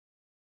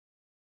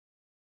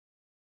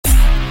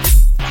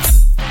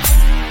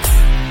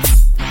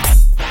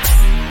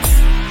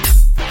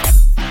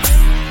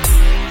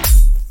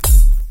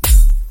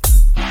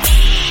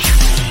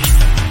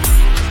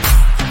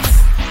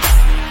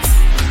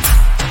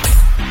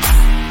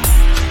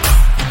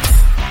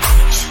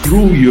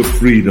through your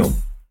freedom.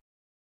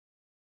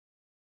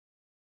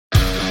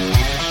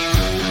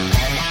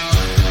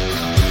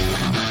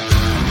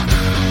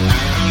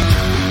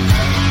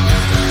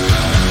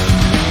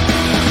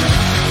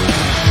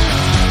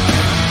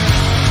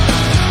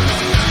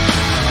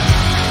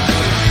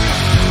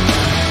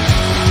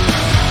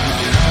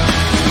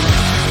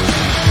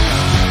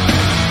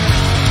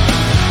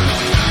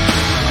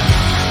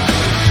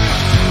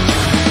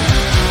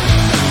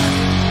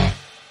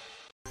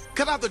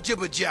 Cut out the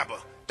jibber jabber.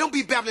 Don't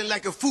be babbling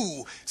like a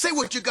fool. Say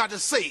what you got to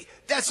say.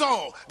 That's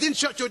all. Then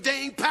shut your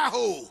dang pie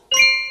hole.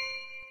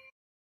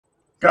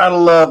 Gotta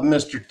love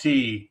Mr.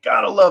 T.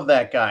 Gotta love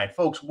that guy.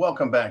 Folks,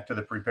 welcome back to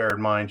the Prepared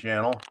Mind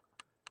channel.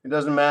 It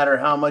doesn't matter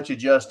how much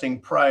adjusting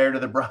prior to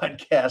the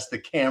broadcast, the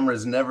camera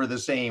is never the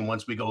same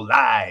once we go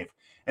live.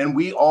 And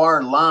we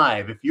are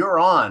live. If you're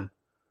on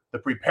the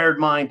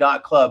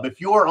preparedmind.club,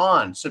 if you're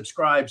on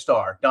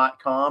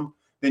subscribestar.com,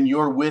 then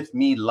you're with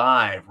me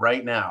live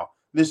right now.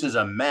 This is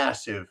a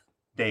massive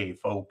day,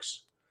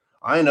 folks.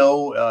 I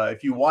know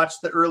if you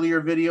watched the earlier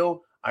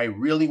video, I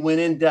really went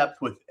in depth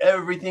with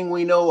everything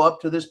we know up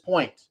to this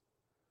point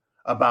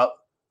about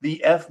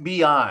the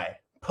FBI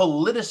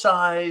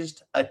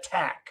politicized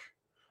attack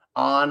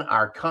on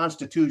our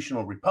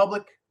constitutional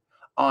republic,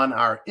 on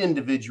our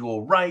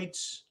individual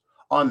rights,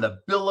 on the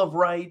Bill of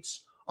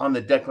Rights, on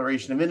the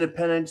Declaration of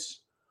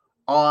Independence,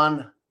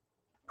 on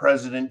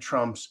President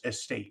Trump's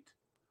estate.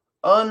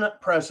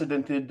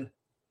 Unprecedented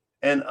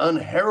and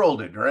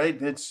unheralded,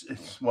 right? It's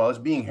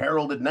being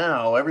heralded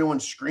now.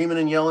 Everyone's screaming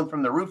and yelling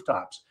from the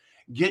rooftops.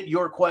 Get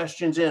your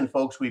questions in,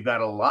 folks. We've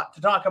got a lot to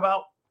talk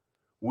about.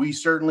 We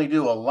certainly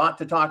do. A lot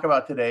to talk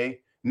about today.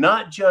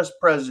 Not just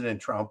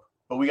President Trump,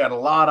 but we got a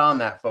lot on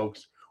that,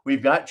 folks.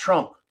 We've got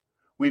Trump.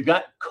 We've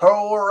got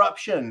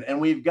Core-Uption, and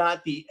we've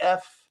got the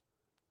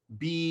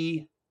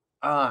FBI.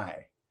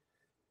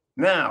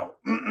 Now,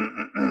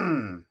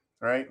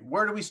 right,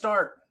 where do we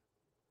start?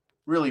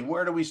 Really,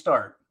 where do we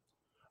start?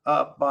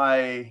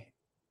 By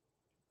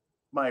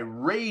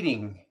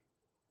raiding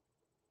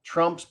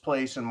Trump's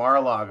place in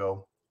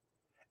Mar-a-Lago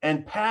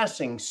and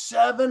passing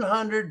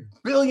 $700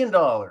 billion,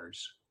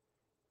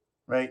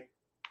 right,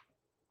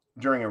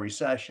 during a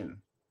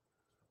recession.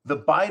 The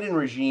Biden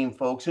regime,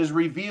 folks, has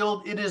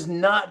revealed it is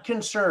not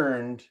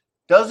concerned,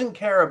 doesn't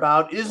care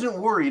about, isn't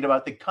worried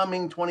about the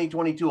coming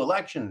 2022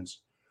 elections,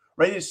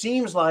 right? It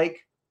seems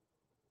like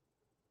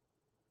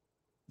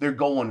they're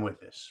going with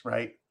this,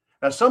 right?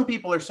 Now, some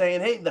people are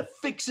saying, hey, the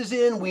fix is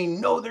in. We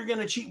know they're going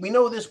to cheat. We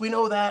know this. We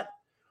know that.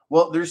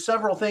 Well, there's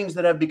several things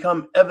that have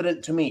become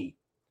evident to me.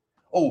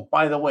 Oh,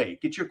 by the way,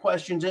 get your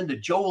questions into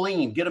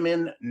Jolene. Get them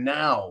in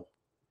now.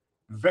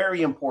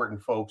 Very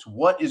important, folks.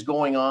 What is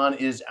going on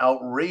is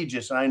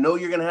outrageous. And I know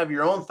you're going to have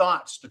your own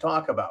thoughts to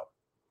talk about.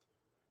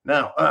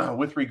 Now,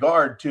 with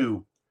regard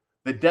to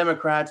the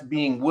Democrats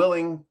being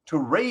willing to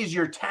raise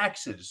your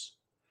taxes,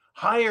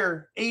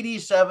 hire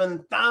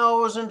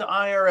 87,000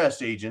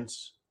 IRS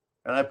agents.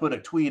 And I put a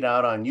tweet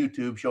out on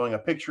YouTube showing a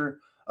picture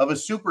of a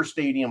super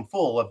stadium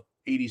full of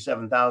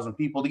 87,000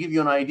 people to give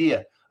you an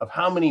idea of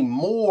how many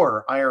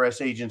more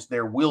IRS agents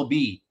there will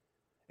be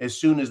as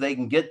soon as they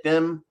can get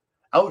them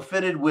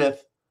outfitted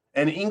with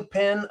an ink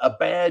pen, a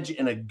badge,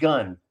 and a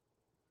gun.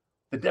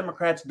 The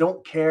Democrats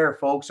don't care,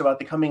 folks, about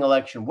the coming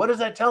election. What does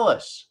that tell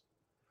us?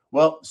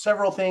 Well,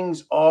 several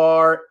things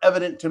are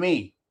evident to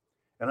me,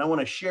 and I want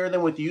to share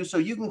them with you so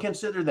you can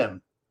consider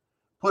them.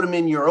 Put them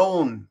in your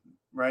own,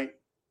 right,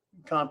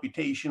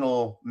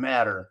 computational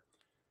matter.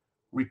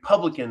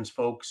 Republicans,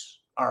 folks,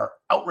 are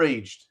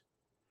outraged,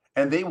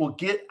 and they will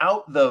get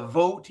out the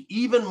vote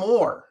even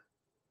more,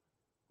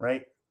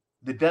 right?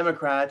 The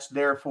Democrats,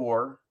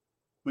 therefore,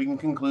 we can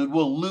conclude,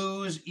 will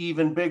lose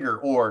even bigger,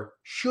 or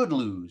should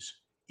lose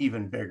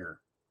even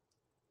bigger,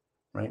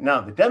 right?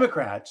 Now, the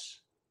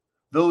Democrats,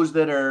 those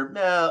that are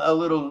a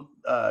little,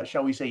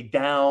 shall we say,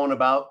 down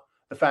about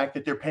the fact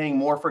that they're paying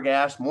more for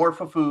gas, more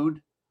for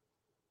food,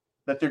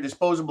 that their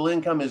disposable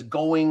income is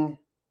going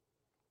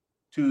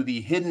to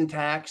the hidden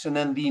tax and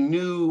then the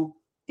new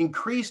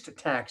increased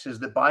taxes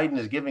that Biden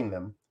is giving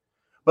them.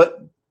 But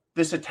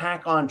this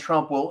attack on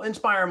Trump will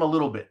inspire them a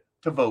little bit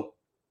to vote.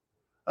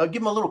 Give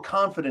them a little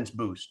confidence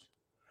boost.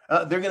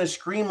 They're going to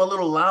scream a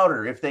little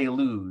louder if they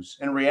lose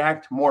and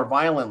react more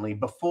violently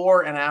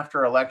before and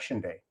after Election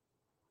Day.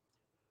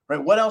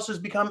 Right? What else has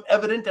become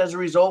evident as a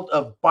result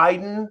of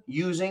Biden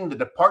using the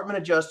Department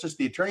of Justice,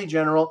 the Attorney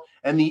General,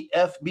 and the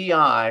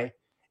FBI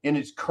in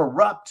its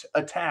corrupt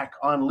attack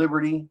on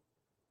liberty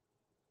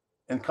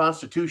and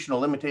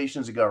constitutional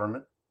limitations of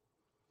government?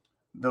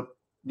 The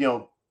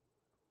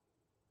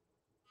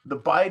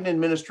Biden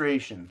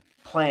administration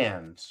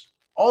plans,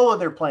 all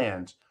of their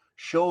plans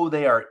show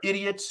they are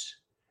idiots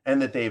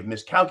and that they have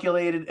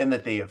miscalculated and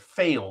that they have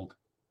failed.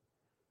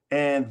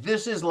 And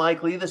this is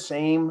likely the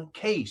same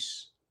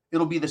case.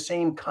 It'll be the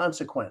same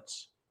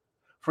consequence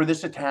for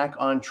this attack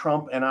on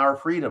Trump and our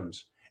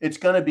freedoms. It's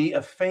going to be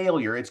a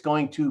failure. It's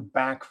going to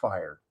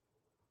backfire.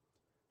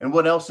 And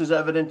what else is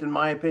evident, in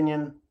my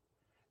opinion?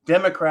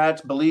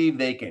 Democrats believe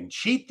they can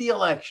cheat the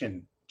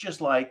election just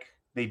like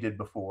they did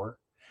before.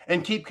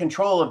 and keep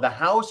control of the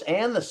House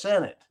and the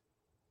Senate.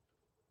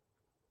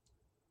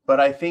 But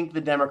I think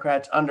the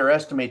Democrats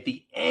underestimate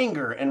the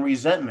anger and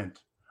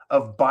resentment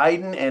of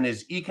Biden and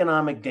his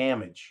economic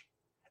damage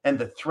and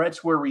the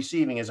threats we're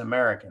receiving as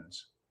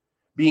Americans,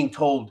 being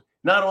told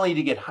not only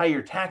to get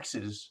higher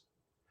taxes,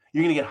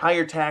 you're going to get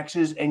higher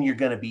taxes and you're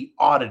going to be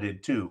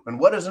audited too. And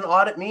what does an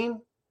audit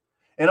mean?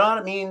 An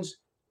audit means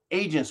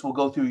agents will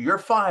go through your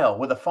file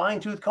with a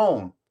fine-tooth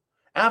comb.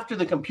 After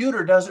the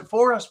computer does it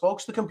for us,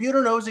 folks, the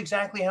computer knows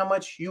exactly how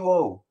much you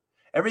owe.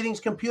 Everything's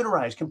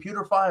computerized,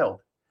 computer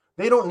filed.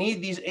 They don't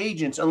need these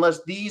agents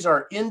unless these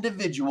are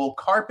individual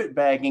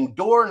carpet-bagging,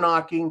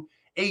 door-knocking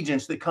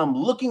agents that come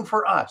looking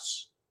for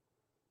us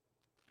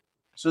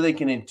so they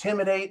can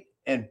intimidate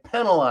and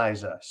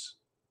penalize us.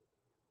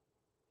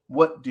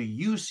 What do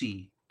you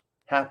see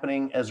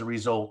happening as a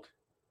result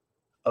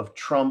of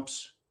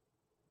Trump's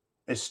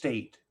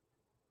estate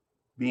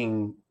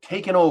being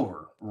taken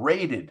over,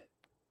 raided?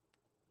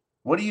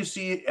 What do you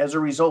see as a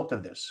result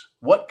of this?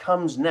 What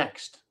comes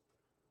next,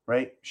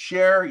 right?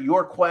 Share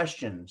your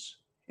questions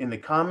in the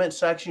comment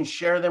section.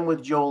 Share them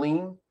with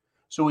Jolene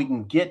so we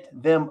can get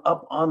them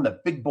up on the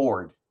big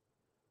board.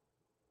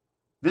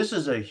 This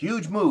is a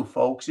huge move,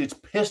 folks. It's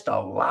pissed a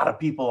lot of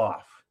people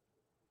off.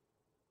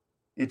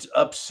 It's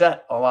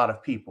upset a lot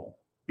of people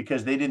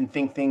because they didn't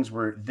think things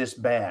were this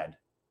bad.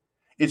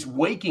 It's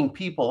waking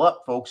people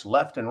up, folks,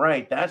 left and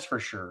right, that's for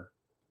sure.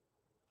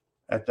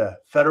 At the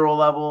federal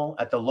level,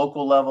 at the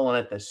local level, and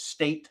at the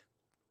state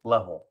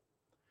level.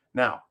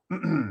 Now,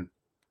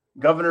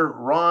 Governor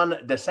Ron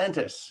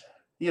DeSantis,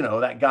 you know,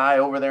 that guy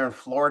over there in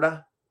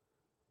Florida,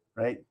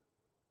 right?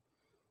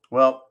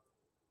 Well,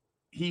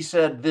 he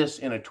said this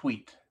in a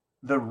tweet.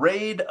 The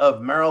raid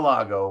of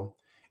Mar-a-Lago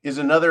is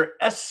another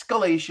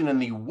escalation in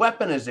the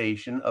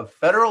weaponization of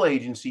federal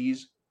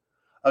agencies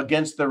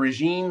against the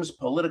regime's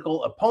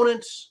political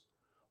opponents,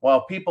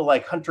 while people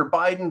like Hunter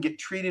Biden get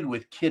treated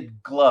with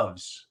kid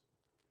gloves.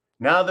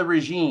 Now the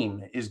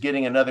regime is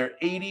getting another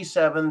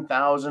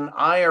 87,000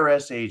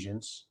 IRS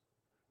agents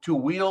to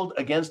wield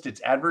against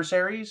its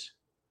adversaries.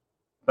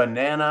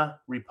 Banana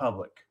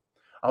Republic.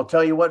 I'll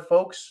tell you what,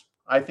 folks,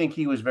 I think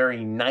he was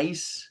very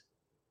nice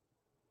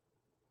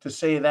to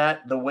say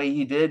that the way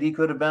he did. He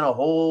could have been a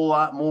whole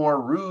lot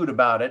more rude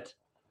about it.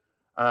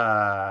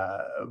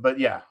 But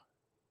yeah,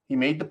 he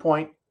made the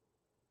point.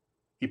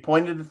 He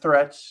pointed the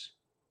threats.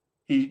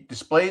 He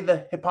displayed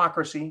the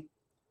hypocrisy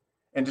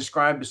and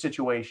described the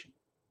situation.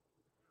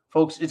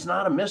 Folks, it's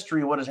not a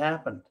mystery what has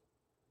happened.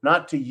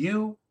 Not to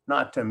you,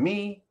 not to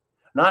me,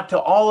 not to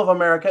all of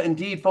America.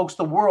 Indeed, folks,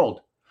 the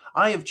world.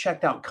 I have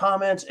checked out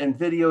comments and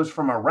videos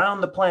from around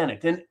the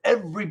planet, and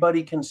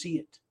everybody can see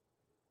it.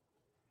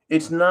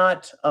 It's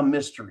not a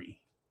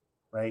mystery,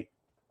 right?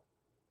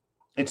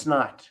 It's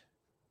not.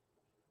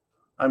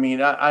 I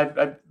mean,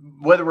 I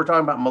whether we're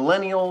talking about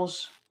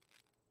millennials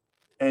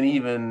and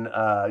even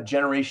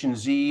Generation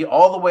Z,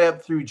 all the way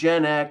up through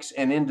Gen X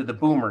and into the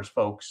boomers,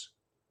 folks.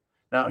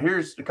 Now,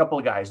 here's a couple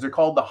of guys. They're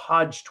called the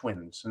Hodge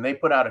twins, and they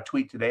put out a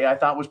tweet today I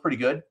thought was pretty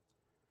good.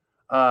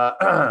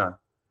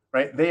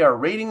 Right? They are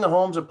raiding the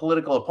homes of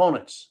political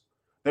opponents.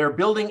 They're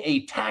building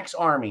a tax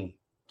army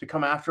to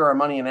come after our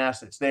money and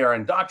assets. They are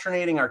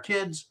indoctrinating our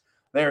kids.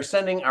 They are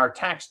sending our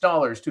tax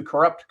dollars to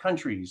corrupt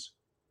countries,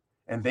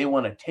 and they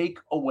want to take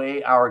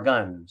away our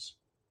guns.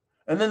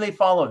 And then they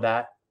follow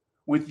that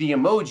with the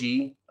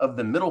emoji of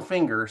the middle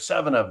finger,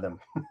 7 of them.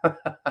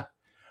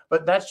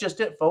 But that's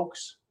just it,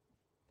 folks.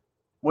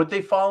 What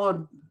they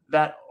followed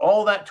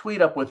all that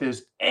tweet up with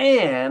is,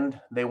 and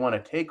they want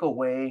to take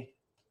away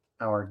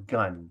our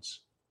guns.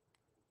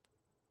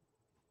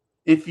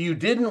 If you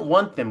didn't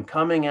want them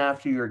coming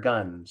after your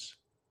guns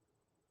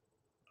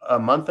a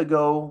month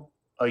ago,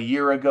 a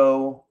year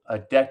ago, a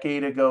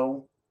decade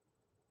ago,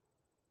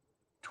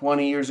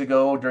 20 years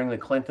ago during the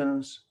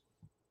Clintons,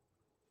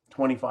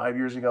 25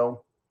 years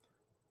ago,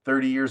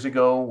 30 years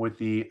ago with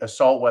the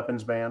assault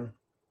weapons ban,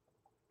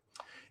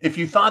 if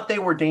you thought they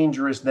were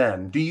dangerous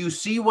then, do you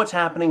see what's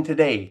happening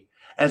today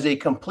as a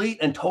complete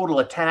and total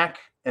attack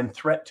and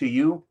threat to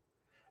you?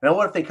 Now,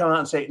 what if they come out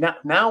and say,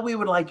 now we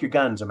would like your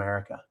guns,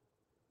 America.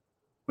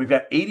 We've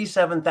got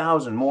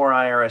 87,000 more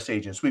IRS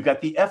agents. We've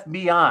got the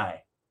FBI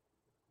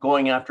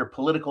going after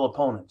political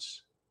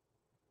opponents.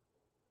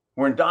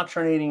 We're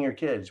indoctrinating your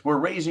kids. We're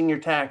raising your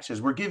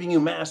taxes. We're giving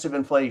you massive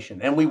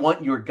inflation, and we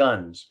want your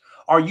guns.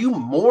 Are you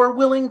more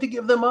willing to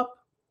give them up?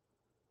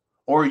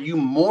 Or are you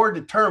more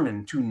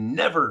determined to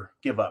never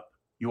give up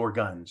your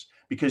guns?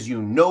 Because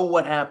you know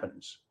what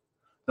happens.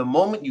 The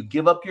moment you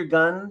give up your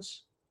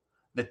guns,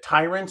 the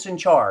tyrants in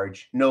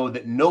charge know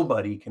that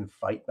nobody can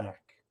fight back.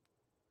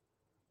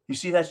 You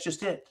see, that's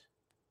just it.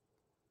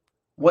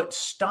 What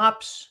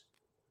stops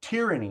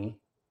tyranny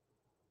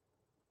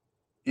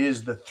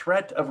is the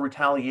threat of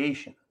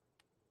retaliation.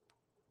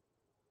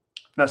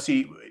 Now,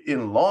 see,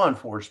 in law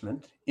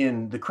enforcement,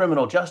 in the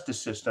criminal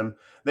justice system,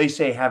 they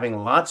say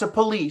having lots of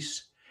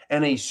police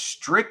and a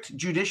strict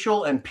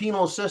judicial and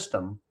penal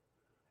system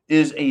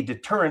is a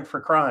deterrent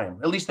for crime.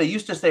 At least they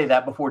used to say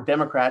that before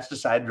Democrats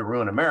decided to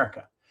ruin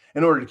America.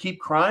 In order to keep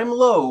crime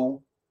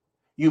low,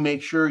 You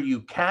make sure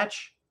you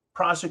catch,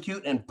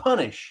 prosecute, and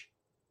punish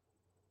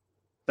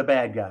the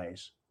bad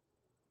guys.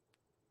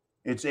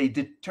 It's a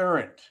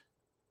deterrent.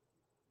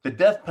 The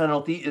death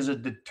penalty is a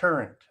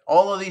deterrent.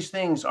 All of these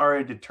things are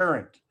a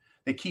deterrent.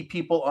 They keep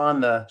people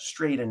on the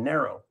straight and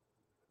narrow,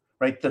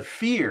 right? The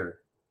fear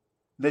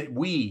that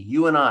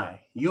you and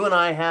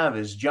I have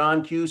as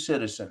John Q.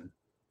 citizen,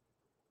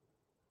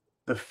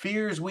 the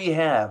fears we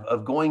have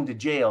of going to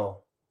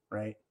jail,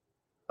 right?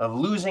 Of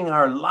losing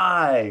our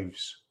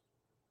lives.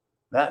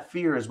 That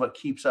fear is what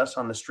keeps us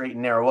on the straight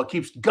and narrow. What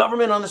keeps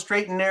government on the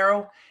straight and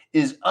narrow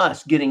is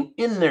us getting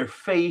in their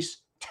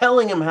face,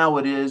 telling them how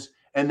it is,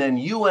 and then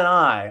you and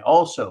I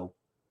also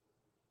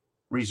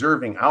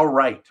reserving our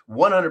right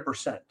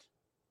 100%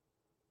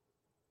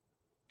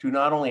 to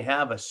not only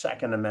have a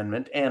Second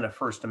Amendment and a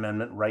First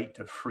Amendment right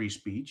to free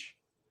speech,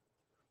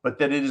 but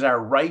that it is our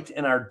right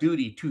and our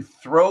duty to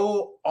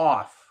throw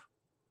off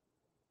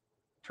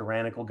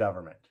tyrannical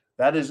government.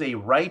 That is a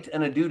right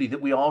and a duty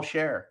that we all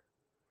share.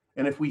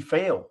 And if we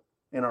fail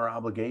in our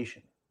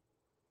obligation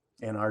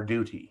and our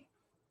duty,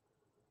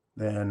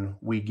 then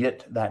we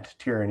get that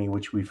tyranny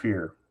which we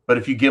fear. But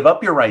if you give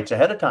up your rights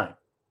ahead of time,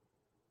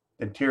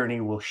 then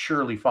tyranny will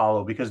surely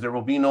follow, because there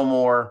will be no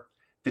more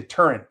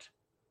deterrent.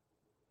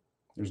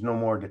 There's no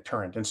more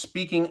deterrent. And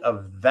speaking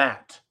of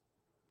that,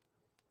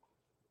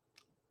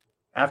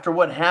 after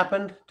what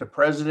happened to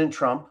President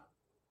Trump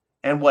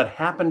and what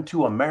happened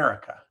to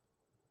America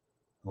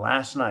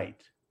last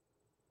night,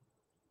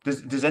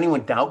 does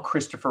anyone doubt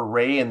Christopher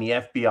Wray and the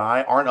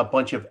FBI aren't a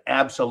bunch of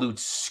absolute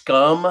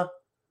scumbags?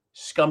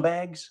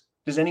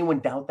 Does anyone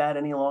doubt that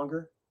any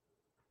longer?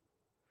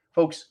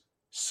 Folks,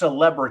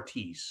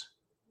 celebrities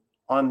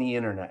on the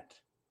internet,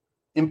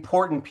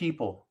 important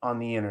people on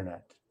the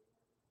internet,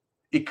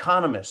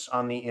 economists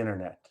on the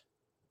internet,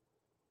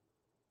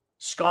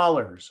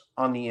 scholars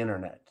on the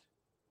internet,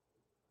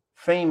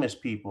 famous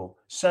people,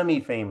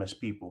 semi-famous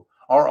people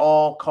are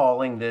all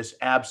calling this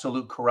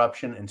absolute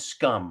corruption and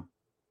scum.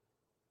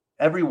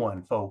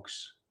 Everyone,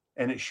 folks,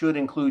 and it should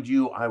include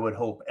you, I would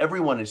hope,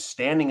 everyone is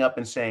standing up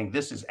and saying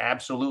this is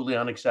absolutely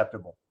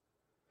unacceptable.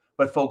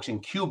 But folks, in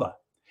Cuba,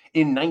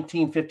 in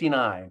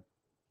 1959,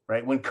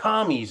 right, when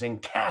commies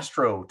and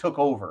Castro took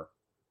over,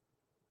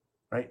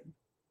 right,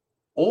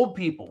 old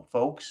people,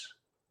 folks,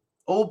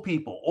 old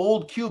people,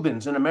 old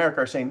Cubans in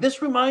America are saying,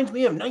 this reminds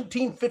me of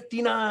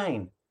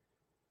 1959.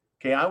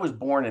 Okay, I was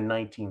born in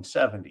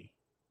 1970,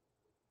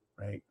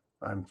 right?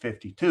 I'm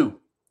 52.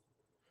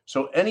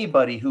 So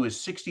anybody who is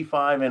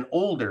 65 and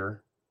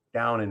older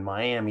down in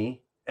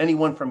Miami,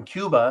 anyone from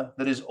Cuba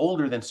that is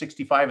older than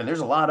 65, and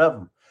there's a lot of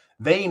them,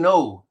 they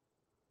know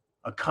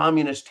a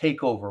communist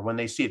takeover when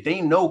they see it.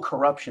 They know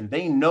corruption.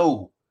 They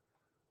know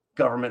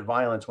government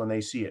violence when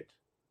they see it.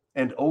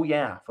 And oh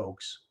yeah,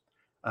 folks,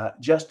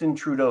 Justin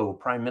Trudeau,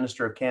 Prime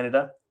Minister of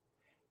Canada,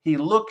 he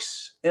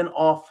looks an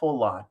awful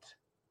lot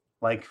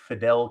like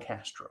Fidel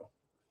Castro.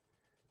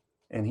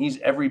 And he's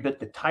every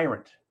bit the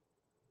tyrant.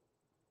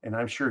 And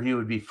I'm sure he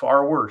would be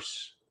far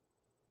worse,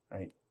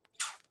 right?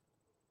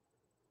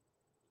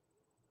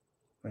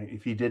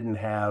 If he didn't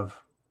have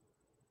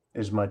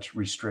as much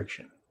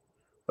restriction.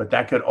 But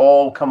that could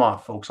all come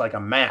off, folks, like a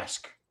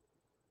mask,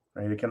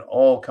 right? It can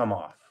all come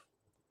off.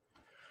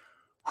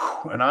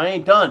 And I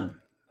ain't done.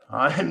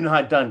 I'm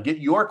not done. Get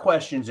your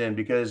questions in,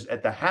 because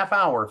at the half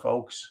hour,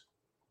 folks,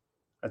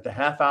 at the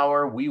half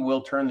hour, we will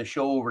turn the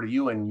show over to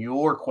you and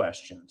your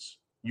questions,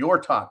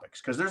 your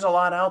topics, because there's a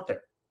lot out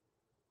there.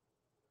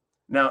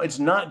 Now, it's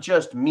not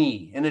just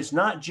me, and it's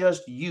not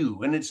just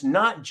you, and it's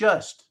not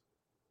just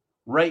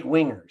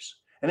right-wingers,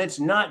 and it's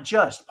not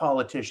just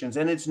politicians,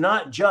 and it's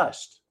not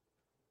just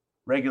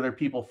regular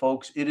people,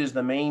 folks. It is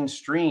the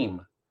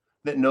mainstream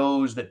that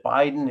knows that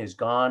Biden has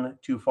gone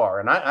too far.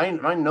 And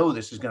I know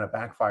this is going to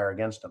backfire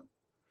against him,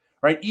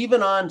 right?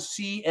 Even on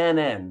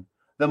CNN,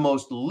 the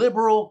most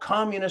liberal,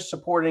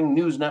 communist-supporting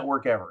news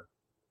network ever,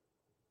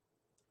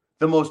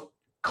 the most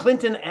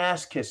Clinton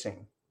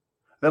ass-kissing,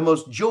 the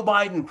most Joe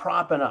Biden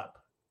propping up,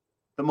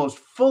 the most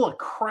full of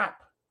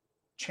crap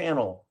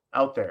channel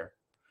out there.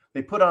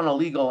 They put on a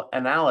legal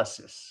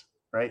analysis,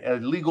 right? A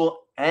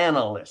legal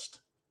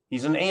analyst.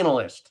 He's an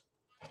analyst.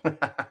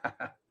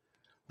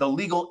 The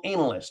legal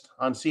analyst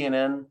on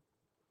CNN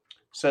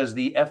says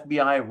the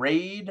FBI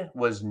raid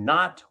was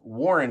not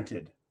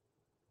warranted.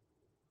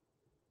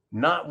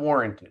 Not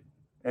warranted.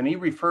 And he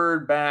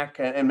referred back,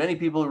 and many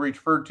people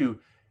referred to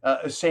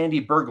Sandy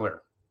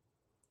Burglar,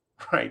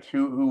 right,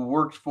 who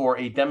worked for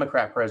a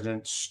Democrat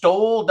president,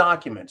 stole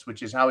documents,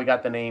 which is how he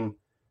got the name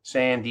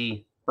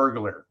Sandy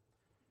Burglar,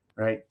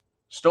 right?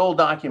 Stole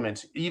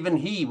documents. Even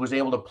he was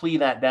able to plea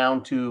that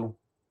down to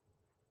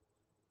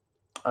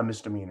a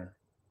misdemeanor,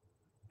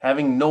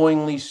 having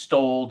knowingly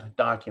stole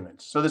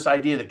documents. So this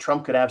idea that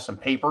Trump could have some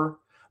paper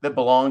that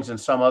belongs in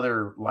some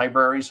other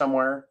library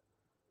somewhere,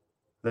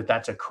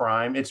 that's a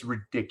crime, it's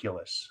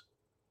ridiculous.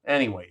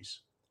 Anyways,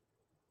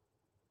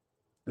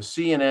 the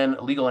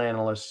CNN legal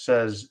analyst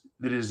says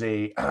that it is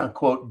a,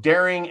 quote,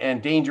 daring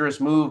and dangerous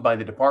move by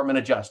the Department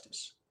of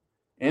Justice,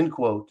 end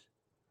quote,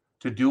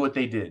 to do what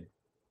they did.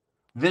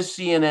 This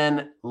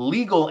CNN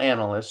legal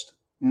analyst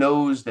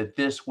knows that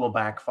this will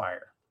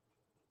backfire.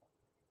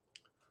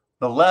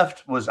 The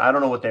left was, I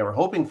don't know what they were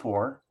hoping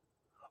for.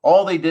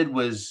 All they did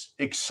was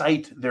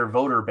excite their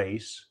voter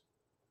base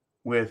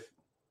with,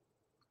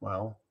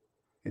 well,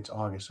 it's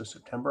August, so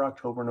September,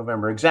 October,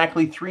 November,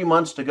 exactly 3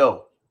 months to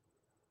go.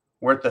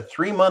 We're at the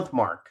 3-month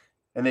mark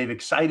and they've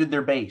excited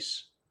their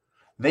base.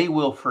 They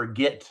will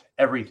forget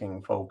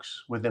everything,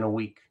 folks, within a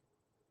week.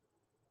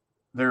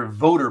 Their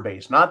voter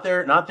base, not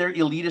their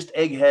elitist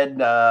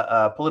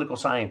egghead political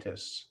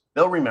scientists.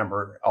 They'll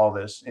remember all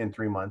this in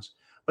 3 months,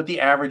 but the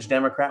average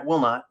Democrat will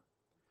not.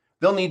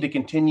 They'll need to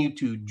continue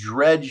to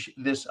dredge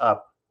this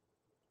up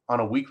on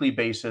a weekly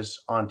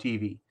basis on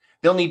TV.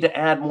 They'll need to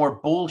add more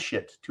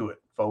bullshit to it,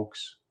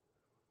 folks.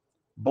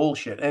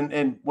 Bullshit.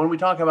 And when we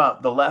talk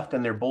about the left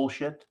and their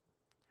bullshit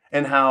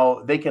and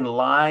how they can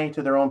lie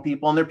to their own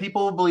people and their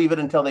people will believe it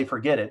until they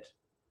forget it,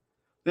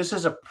 this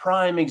is a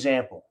prime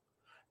example.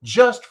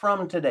 Just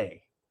from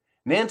today,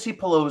 Nancy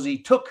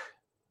Pelosi took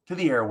to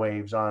the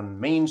airwaves on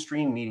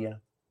mainstream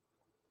media.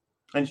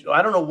 And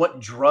I don't know what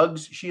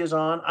drugs she is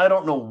on. I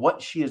don't know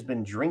what she has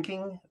been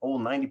drinking,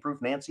 old 90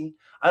 proof Nancy.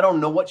 I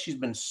don't know what she's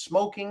been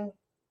smoking.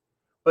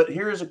 But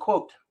here is a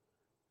quote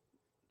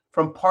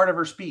from part of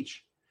her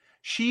speech.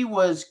 She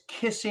was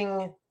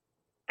kissing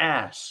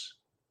ass.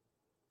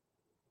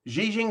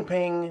 Xi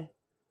Jinping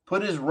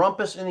put his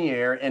rumpus in the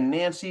air and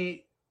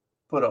Nancy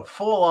put a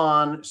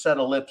full-on set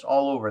of lips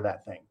all over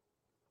that thing.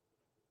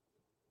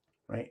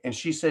 Right? And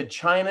she said,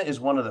 China is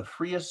one of the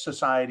freest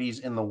societies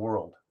in the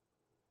world.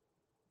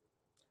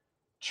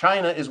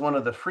 China is one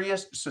of the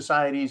freest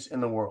societies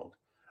in the world.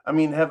 I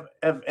mean, have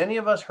any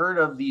of us heard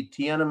of the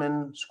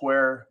Tiananmen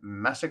Square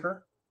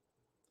massacre?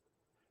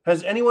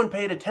 Has anyone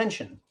paid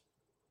attention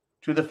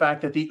to the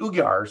fact that the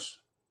Uyghurs,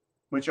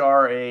 which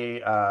are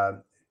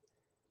a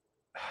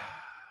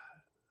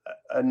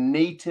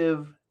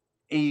native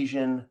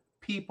Asian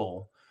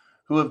people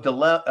who have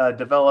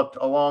developed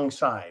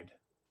alongside,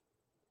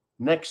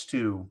 next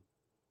to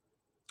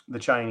the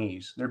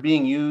Chinese, they're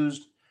being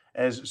used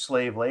as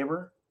slave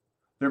labor.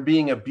 They're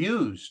being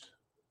abused,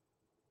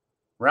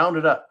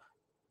 rounded up,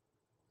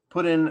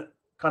 put in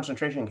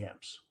concentration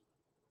camps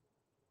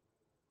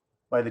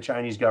by the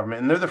Chinese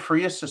government. And they're the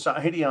freest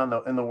society in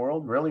the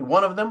world, really?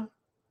 One of them?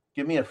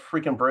 Give me a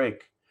freaking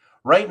break.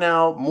 Right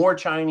now, more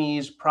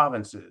Chinese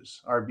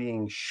provinces are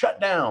being shut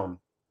down,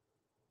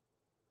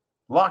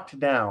 locked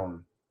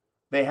down.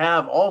 They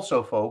have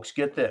also, folks,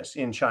 get this,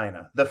 in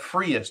China, the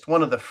freest,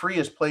 one of the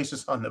freest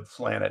places on the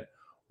planet.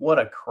 What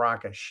a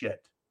crock of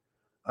shit.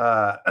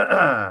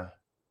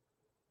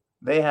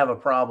 They have a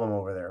problem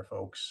over there,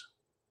 folks.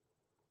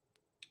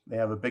 They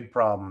have a big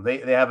problem. They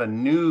have a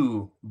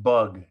new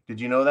bug. Did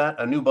you know that?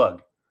 A new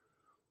bug.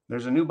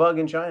 There's a new bug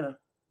in China.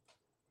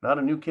 Not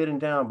a new kid in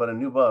town, but a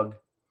new bug.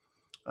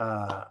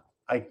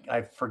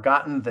 I've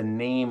forgotten the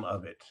name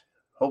of it.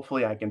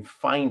 Hopefully I can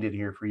find it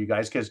here for you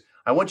guys because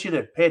I want you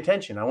to pay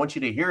attention. I want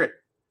you to hear it.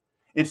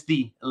 It's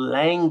the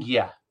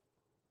Langya,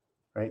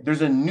 right?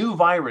 There's a new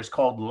virus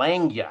called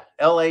Langya,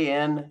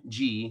 Langya.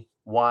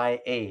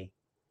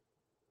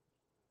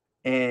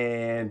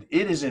 And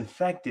it is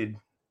infected,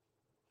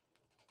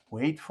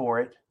 wait for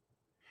it,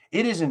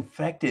 it has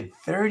infected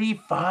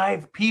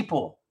 35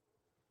 people.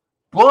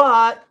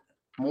 But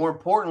more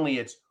importantly,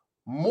 it's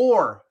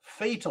more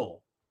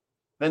fatal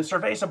than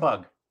cerveza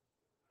bug.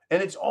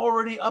 And it's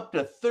already up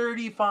to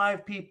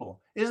 35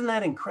 people. Isn't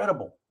that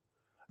incredible?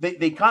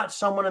 They got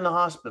someone in the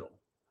hospital.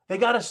 They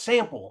got a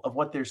sample of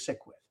what they're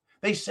sick with.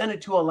 They sent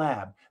it to a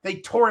lab. They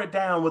tore it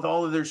down with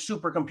all of their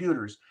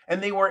supercomputers.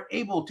 And they were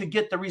able to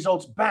get the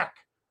results back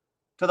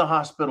to the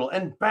hospital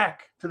and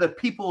back to the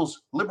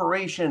People's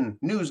Liberation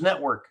News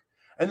Network,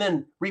 and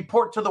then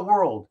report to the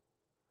world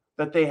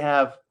that they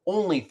have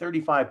only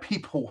 35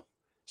 people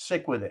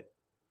sick with it,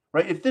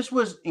 right? If this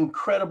was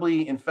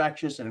incredibly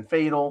infectious and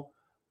fatal,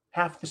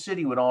 half the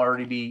city would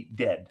already be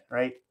dead,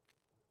 right?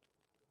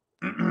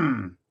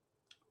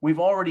 We've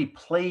already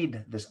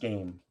played this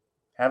game,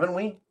 haven't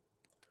we?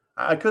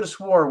 I could have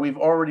swore we've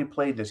already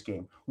played this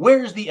game.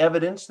 Where's the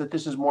evidence that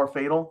this is more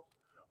fatal?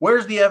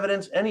 Where's the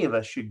evidence any of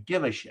us should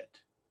give a shit?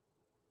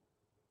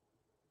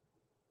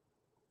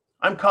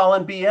 I'm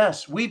calling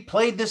BS. We've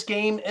played this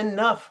game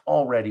enough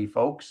already,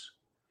 folks.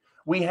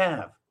 We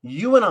have.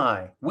 You and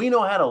I, we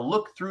know how to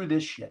look through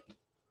this shit.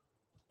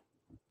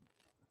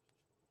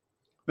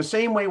 The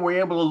same way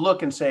we're able to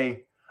look and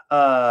say,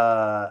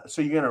 so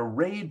you're going to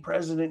raid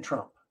President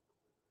Trump.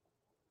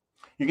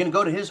 You're going to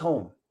go to his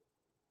home.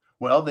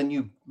 Well, then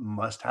you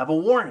must have a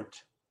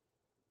warrant.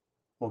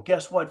 Well,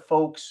 guess what,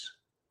 folks?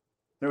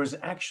 There was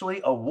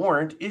actually a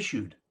warrant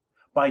issued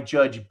by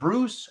Judge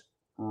Bruce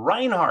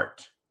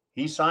Reinhart.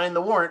 He signed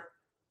the warrant.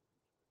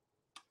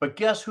 But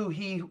guess who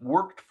he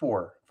worked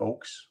for,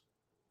 folks?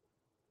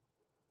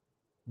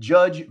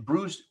 Judge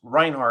Bruce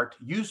Reinhart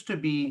used to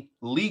be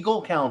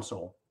legal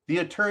counsel, the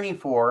attorney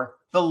for,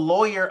 the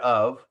lawyer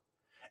of,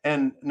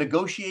 and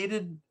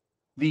negotiated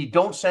the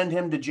don't send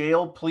him to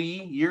jail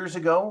plea years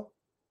ago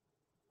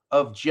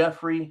of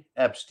Jeffrey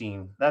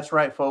Epstein. That's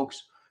right,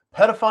 folks.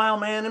 pedophile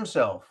man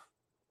himself,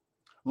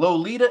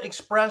 Lolita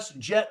Express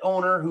jet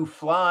owner who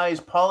flies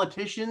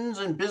politicians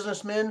and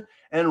businessmen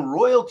and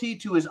royalty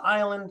to his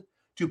island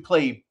to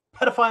play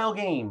pedophile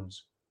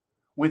games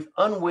with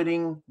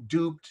unwitting,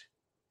 duped,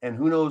 and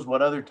who knows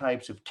what other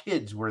types of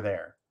kids were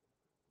there.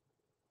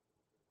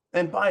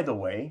 And by the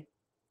way,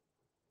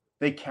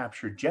 they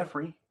captured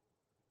Jeffrey.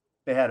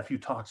 They had a few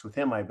talks with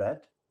him, I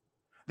bet.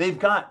 They've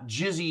got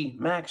Jizzy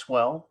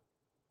Maxwell.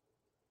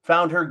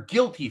 Found her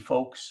guilty,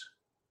 folks.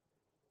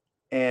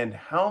 And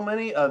how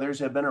many others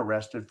have been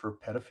arrested for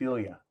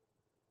pedophilia?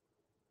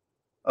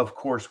 Of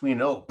course, we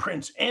know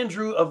Prince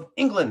Andrew of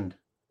England.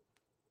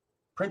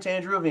 Prince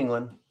Andrew of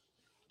England,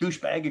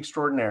 douchebag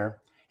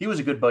extraordinaire. He was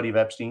a good buddy of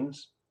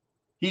Epstein's.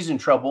 He's in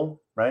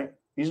trouble, right?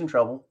 He's in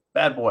trouble.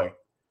 Bad boy.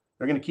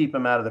 They're going to keep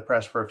him out of the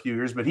press for a few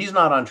years, but he's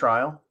not on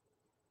trial,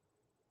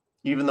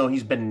 even though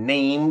he's been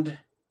named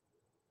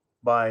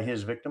by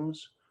his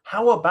victims.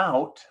 How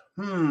about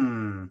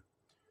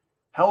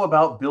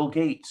Bill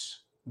Gates?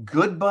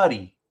 Good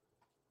buddy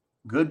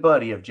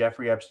of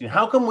Jeffrey Epstein.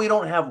 How come we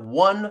don't have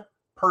one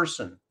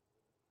person,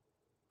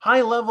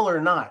 high level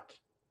or not,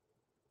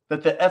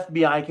 that the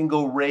FBI can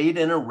go raid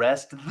and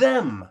arrest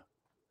them?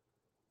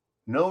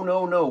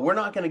 No. We're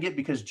not going to get,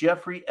 because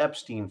Jeffrey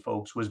Epstein,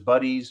 folks, was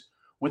buddies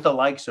with the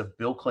likes of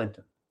Bill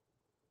Clinton.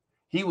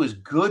 He was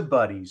good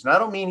buddies. And I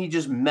don't mean he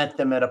just met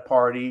them at a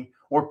party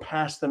or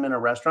passed them in a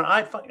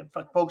restaurant.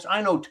 Folks,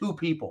 I know two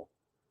people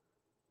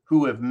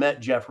who have met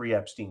Jeffrey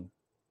Epstein.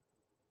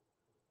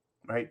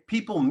 Right?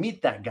 People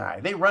meet that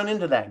guy. They run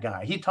into that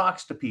guy. He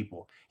talks to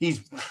people.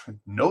 He's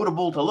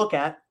notable to look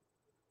at.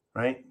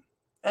 Right?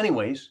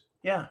 Anyways,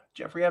 yeah,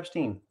 Jeffrey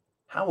Epstein.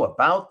 How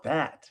about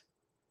that?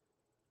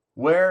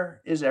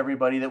 Where is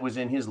everybody that was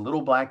in his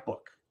little black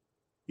book?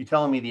 You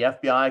telling me the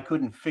FBI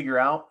couldn't figure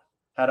out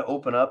how to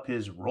open up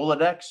his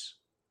Rolodex?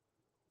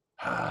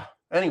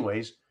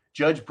 Anyways,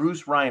 Judge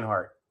Bruce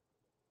Reinhart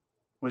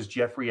was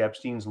Jeffrey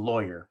Epstein's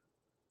lawyer.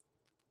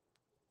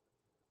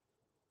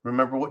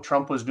 Remember what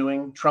Trump was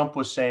doing? Trump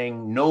was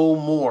saying no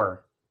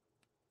more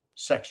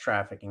sex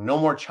trafficking, no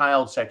more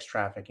child sex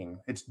trafficking.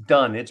 It's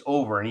done. It's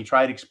over. And he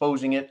tried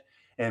exposing it.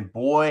 And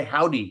boy,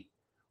 howdy,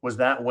 was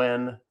that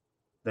when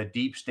the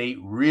deep state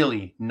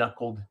really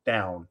knuckled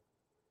down.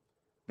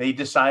 They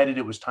decided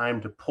it was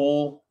time to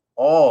pull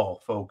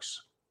all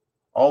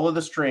of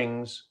the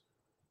strings,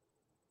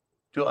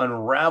 to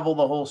unravel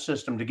the whole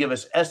system, to give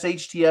us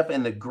SHTF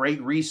and the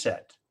Great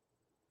Reset.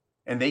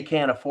 And they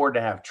can't afford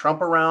to have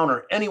Trump around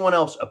or anyone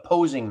else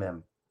opposing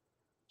them.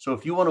 So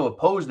if you want to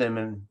oppose them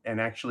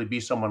and actually be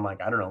someone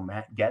like, I don't know,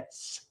 Matt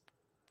Gaetz,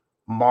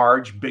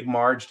 Big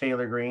Marge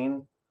Taylor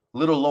Greene,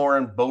 Little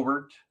Lauren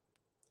Boebert,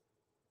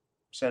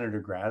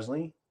 Senator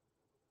Grassley,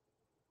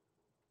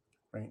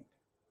 right?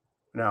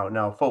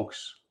 Now,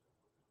 folks,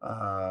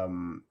 a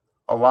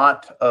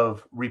lot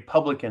of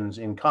Republicans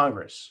in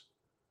Congress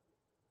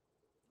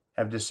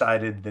have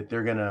decided that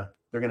they're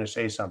gonna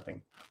say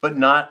something, but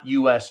not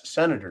U.S.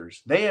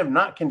 senators. They have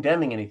not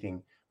condemning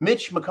anything.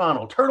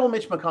 Turtle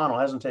Mitch McConnell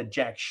hasn't said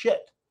jack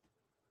shit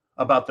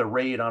about the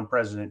raid on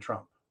President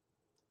Trump.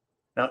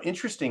 Now,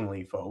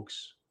 interestingly,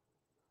 folks,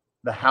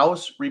 the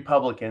House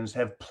Republicans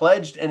have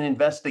pledged an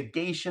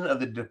investigation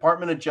of the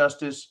Department of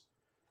Justice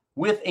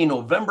with a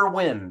November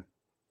win.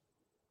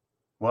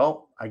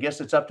 Well, I guess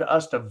it's up to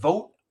us to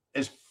vote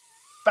as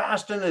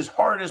fast and as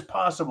hard as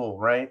possible,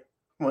 right?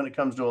 When it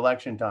comes to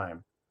election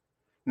time.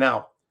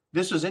 Now,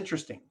 this is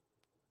interesting.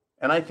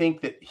 And I think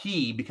that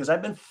because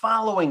I've been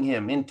following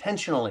him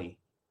intentionally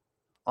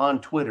on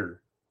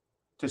Twitter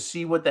to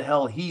see what the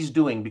hell he's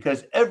doing,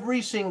 because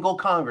every single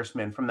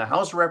congressman from the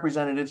House of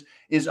Representatives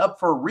is up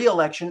for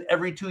re-election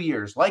every 2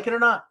 years, like it or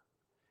not.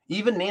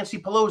 Even Nancy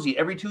Pelosi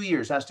every 2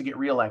 years has to get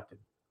reelected.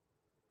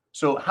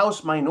 So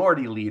House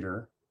Minority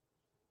Leader,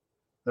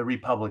 the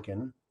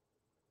Republican,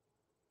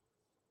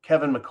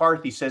 Kevin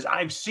McCarthy, says,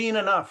 I've seen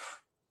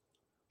enough.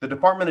 The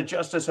Department of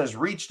Justice has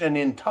reached an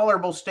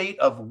intolerable state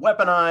of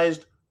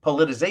weaponized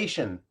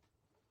politicization.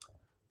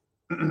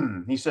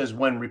 He says,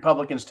 when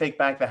Republicans take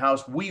back the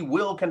House, we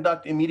will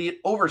conduct immediate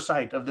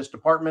oversight of this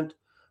department,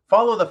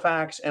 follow the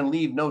facts, and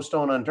leave no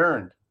stone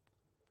unturned.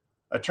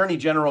 Attorney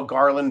General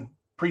Garland,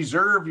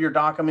 preserve your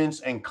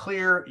documents and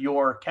clear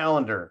your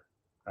calendar.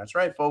 That's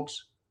right,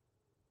 folks.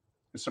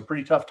 It's some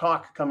pretty tough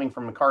talk coming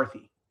from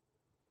McCarthy.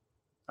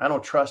 I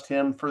don't trust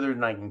him further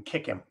than I can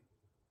kick him.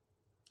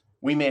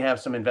 We may have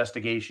some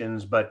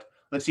investigations, but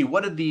let's see.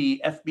 What did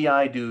the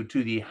FBI do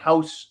to the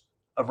House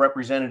of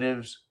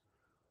Representatives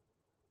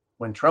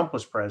when Trump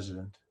was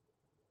president?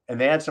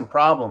 And they had some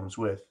problems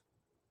with,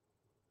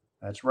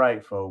 that's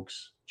right,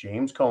 folks,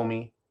 James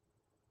Comey,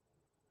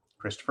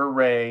 Christopher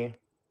Wray,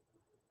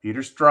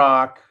 Peter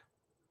Strzok,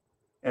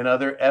 and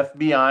other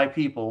FBI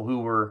people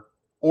who were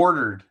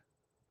ordered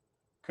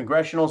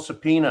congressional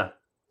subpoena,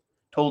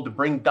 told to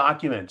bring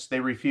documents, they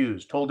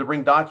refused, told to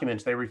bring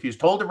documents, they refused,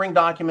 told to bring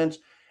documents,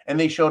 and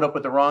they showed up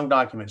with the wrong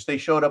documents. They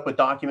showed up with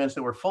documents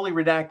that were fully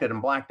redacted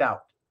and blacked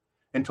out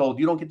and told,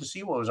 you don't get to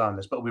see what was on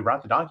this, but we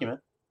brought the document.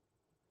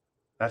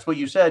 That's what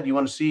you said. You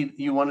wanted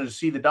to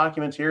see the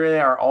documents. Here they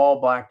are, all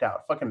blacked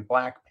out. Fucking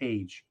black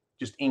page.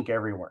 Just ink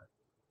everywhere.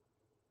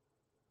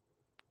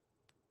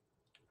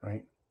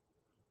 Right?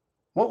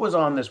 What was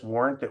on this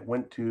warrant that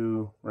went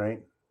to,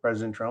 right,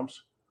 President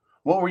Trump's?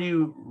 What were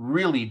you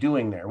really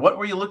doing there? What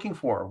were you looking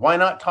for? Why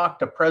not talk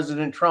to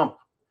President Trump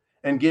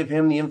and give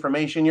him the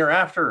information you're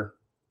after?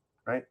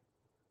 Right?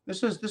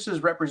 This is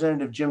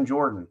Representative Jim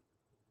Jordan.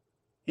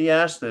 He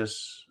asked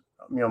this,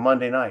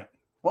 Monday night.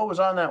 What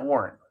was on that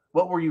warrant?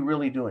 What were you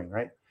really doing,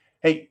 right?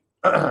 Hey,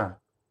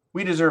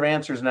 we deserve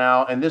answers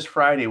now, and this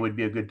Friday would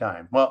be a good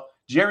time. Well,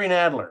 Jerry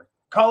Nadler,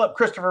 call up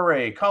Christopher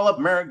Wray, call up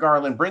Merrick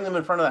Garland, bring them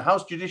in front of the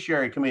House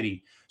Judiciary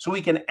Committee so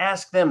we can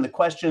ask them the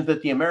questions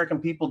that the American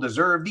people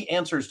deserve the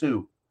answers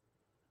to.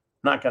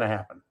 Not going to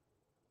happen.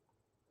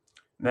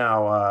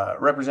 Now,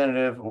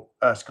 Representative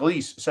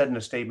Scalise said in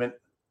a statement,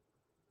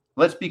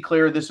 let's be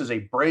clear, this is a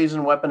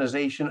brazen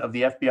weaponization of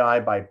the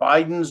FBI by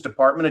Biden's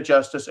Department of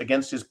Justice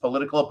against his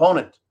political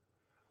opponent,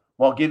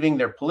 while giving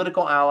their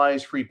political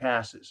allies free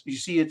passes. You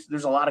see,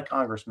 there's a lot of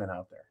congressmen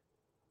out there.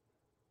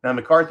 Now,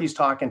 McCarthy's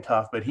talking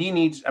tough, but he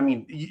needs,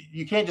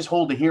 you can't just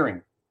hold a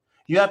hearing.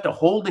 You have to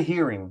hold a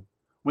hearing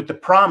with the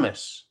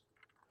promise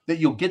that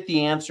you'll get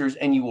the answers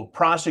and you will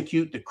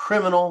prosecute the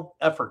criminal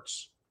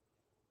efforts.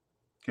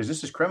 Because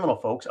this is criminal,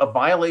 folks. A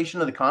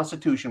violation of the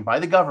Constitution by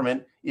the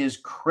government is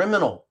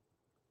criminal,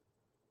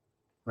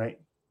 right?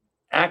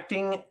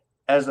 Acting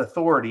as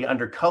authority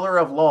under color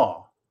of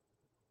law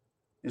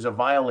is a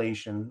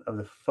violation of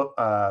the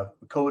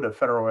Code of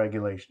Federal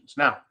Regulations.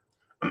 Now,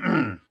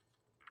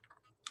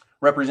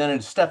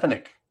 Representative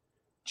Stefanik,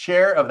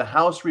 chair of the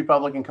House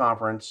Republican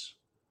Conference,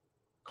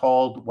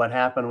 called what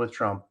happened with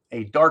Trump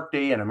a dark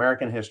day in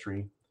American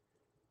history.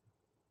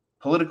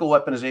 Political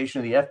weaponization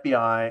of the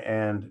FBI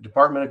and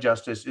Department of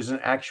Justice is an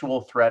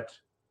actual threat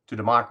to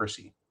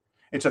democracy.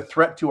 It's a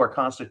threat to our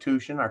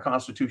Constitution, our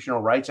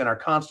constitutional rights, and our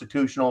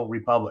constitutional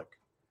republic.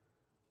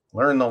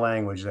 Learn the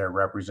language there,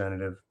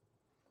 Representative.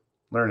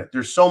 Learn it.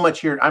 There's so much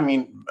here.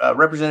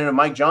 Representative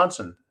Mike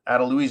Johnson out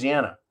of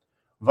Louisiana,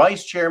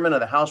 vice chairman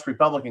of the House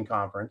Republican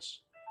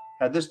Conference,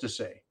 had this to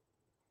say.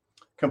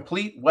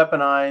 Complete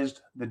weaponized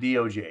the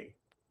DOJ,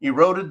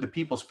 eroded the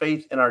people's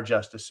faith in our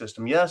justice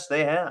system. Yes,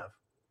 they have.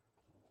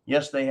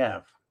 Yes, they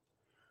have.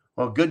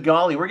 Well, good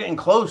golly, we're getting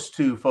close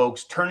to,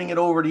 folks, turning it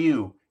over to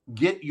you.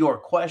 Get your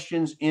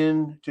questions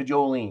in to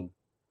Jolene.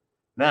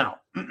 Now,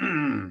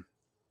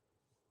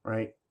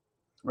 right,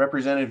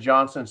 Representative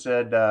Johnson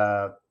said,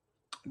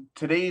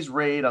 today's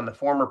raid on the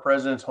former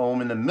president's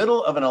home in the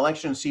middle of an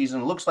election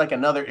season looks like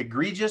another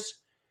egregious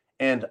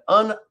and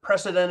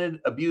unprecedented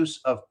abuse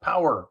of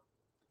power.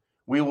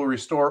 We will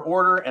restore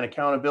order and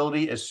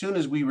accountability as soon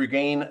as we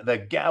regain the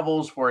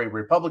gavels for a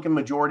Republican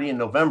majority in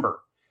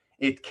November.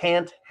 It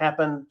can't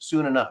happen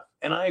soon enough.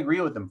 And I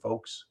agree with them,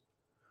 folks.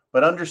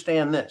 But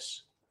understand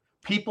this.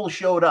 People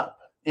showed up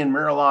in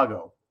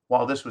Mar-a-Lago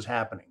while this was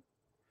happening.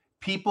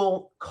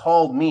 People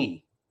called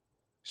me,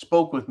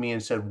 spoke with me,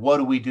 and said, what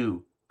do we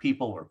do?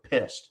 People were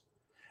pissed.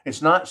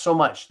 It's not so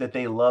much that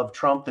they love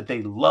Trump, that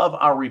they love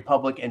our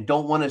republic and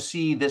don't want to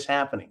see this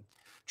happening.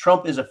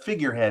 Trump is a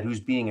figurehead who's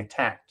being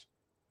attacked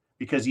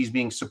because he's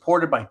being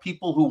supported by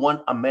people who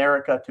want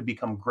America to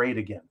become great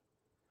again,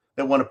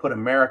 that want to put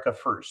America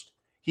first.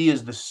 He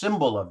is the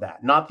symbol of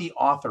that, not the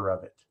author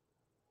of it.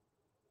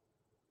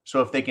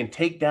 So if they can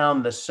take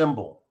down the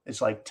symbol,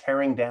 it's like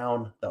tearing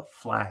down the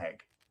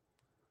flag.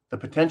 The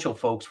potential,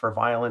 folks, for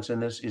violence in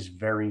this is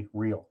very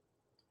real.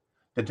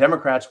 The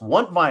Democrats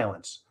want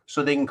violence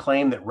so they can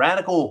claim that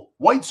radical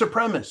white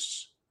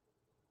supremacists,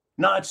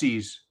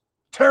 Nazis,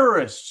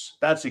 terrorists,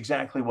 that's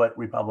exactly what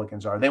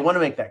Republicans are. They want to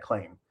make that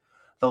claim.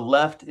 The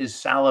left is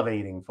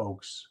salivating,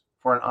 folks,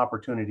 for an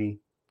opportunity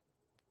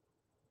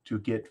to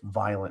get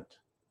violent.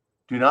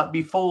 Do not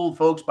be fooled,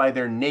 folks, by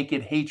their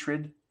naked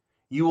hatred.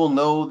 You will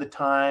know the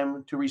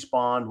time to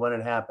respond when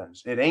it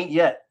happens. It ain't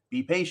yet.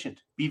 Be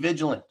patient. Be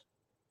vigilant.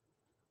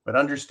 But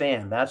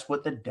understand, that's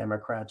what the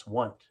Democrats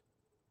want.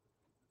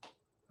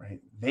 Right?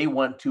 They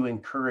want to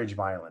encourage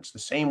violence the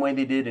same way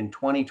they did in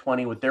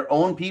 2020 with their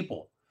own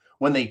people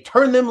when they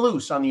turned them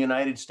loose on the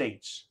United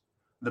States.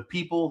 The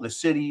people, the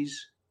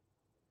cities,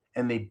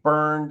 and they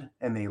burned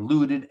and they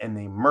looted and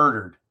they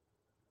murdered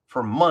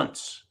for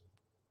months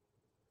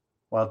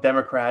while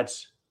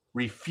Democrats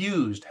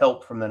refused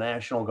help from the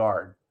National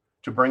Guard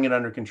to bring it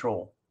under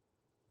control.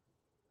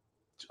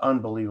 It's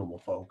unbelievable,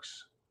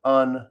 folks.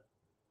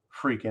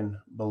 Unfreaking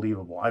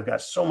believable. I've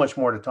got so much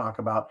more to talk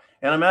about,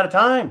 and I'm out of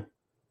time.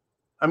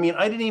 I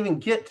didn't even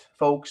get,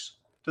 folks,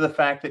 to the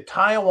fact that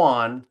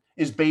Taiwan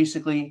is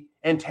basically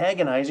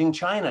antagonizing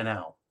China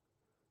now.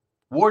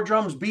 War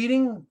drums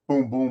beating,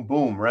 boom, boom,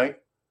 boom, right?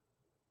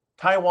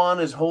 Taiwan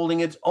is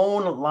holding its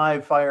own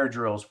live fire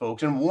drills,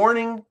 folks, and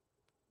warning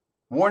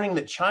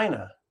that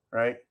China,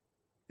 right,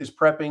 is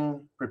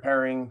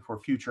preparing for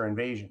future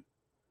invasion.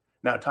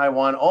 Now,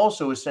 Taiwan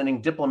also is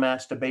sending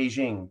diplomats to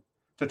Beijing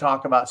to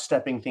talk about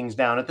stepping things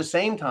down. At the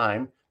same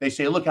time, they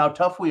say, look how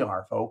tough we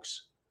are,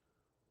 folks.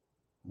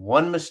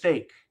 One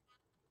mistake,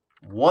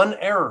 one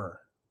error,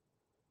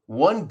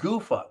 one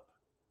goof up,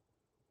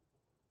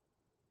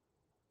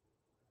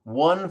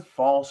 One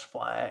false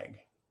flag.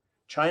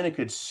 China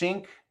could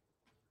sink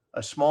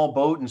a small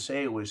boat and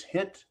say it was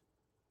hit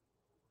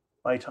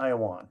by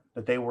Taiwan,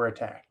 that they were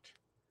attacked.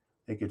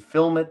 They could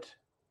film it,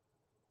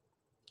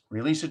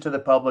 release it to the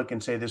public,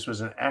 and say this was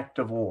an act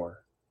of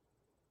war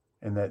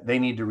and that they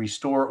need to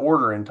restore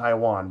order in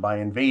Taiwan by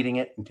invading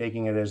it and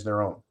taking it as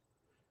their own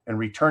and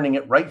returning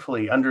it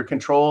rightfully under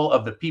control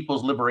of the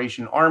People's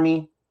Liberation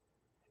Army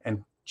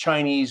and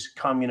Chinese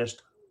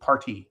Communist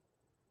Party.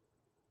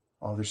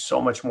 Oh, there's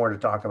so much more to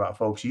talk about,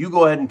 folks. You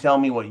go ahead and tell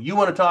me what you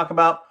want to talk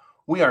about.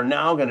 We are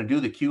now going to do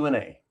the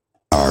Q&A.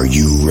 Are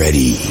you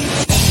ready?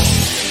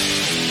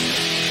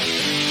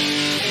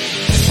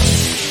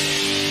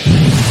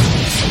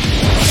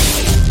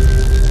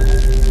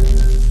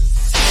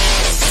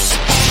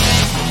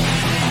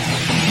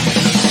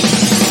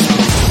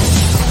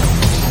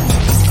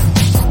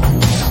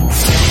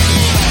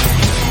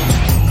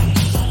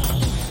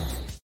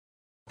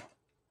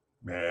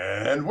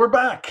 And we're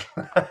back.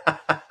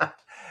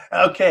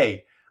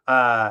 Okay.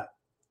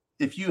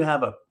 If you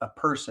have a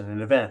person,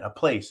 an event, a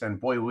place, and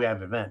boy, we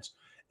have events,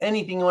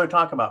 anything you want to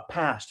talk about,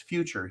 past,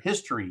 future,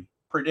 history,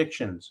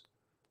 predictions,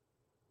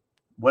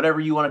 whatever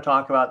you want to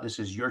talk about, this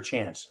is your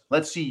chance.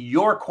 Let's see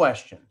your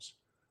questions.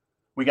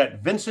 We got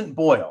Vincent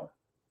Boyle,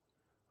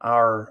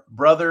 our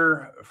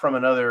brother from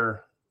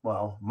another,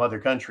 mother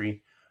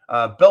country,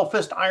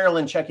 Belfast,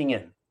 Ireland, checking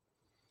in.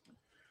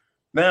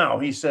 Now,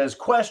 he says,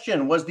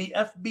 question, was the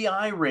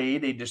FBI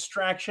raid a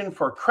distraction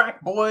for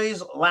Crack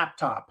Boy's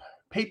laptop?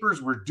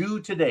 Papers were due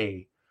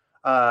today.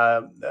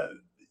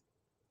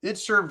 It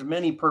served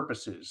many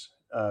purposes,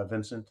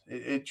 Vincent.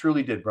 It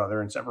truly did,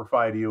 brother, and Semper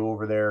Fi to you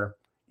over there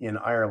in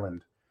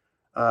Ireland.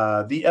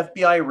 The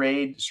FBI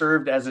raid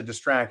served as a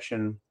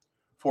distraction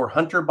for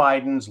Hunter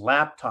Biden's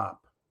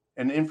laptop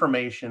and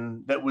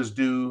information that was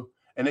due,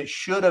 and it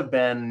should have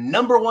been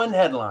 #1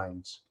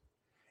 headlines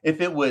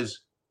if it was,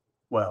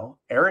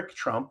 Eric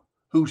Trump,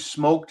 who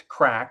smoked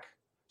crack,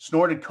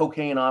 snorted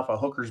cocaine off of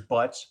hookers'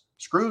 butts,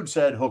 screwed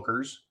said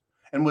hookers,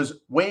 and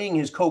was weighing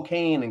his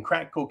cocaine and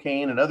crack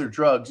cocaine and other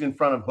drugs in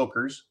front of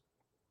hookers.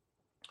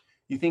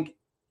 You think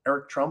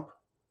Eric Trump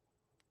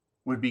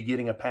would be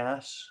getting a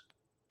pass?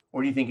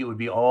 Or do you think it would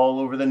be all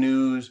over the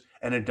news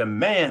and a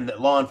demand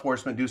that law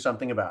enforcement do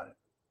something about it?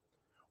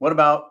 What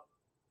about,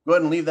 go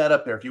ahead and leave that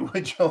up there if you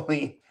would,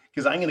 Jolene,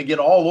 because I'm going to get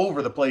all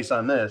over the place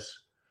on this.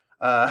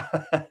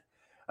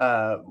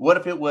 What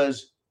if it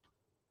was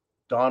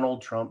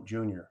Donald Trump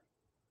Jr.?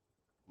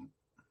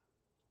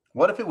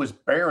 What if it was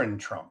Barron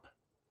Trump,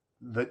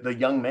 the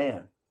young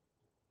man?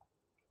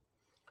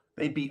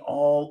 They'd be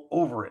all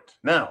over it.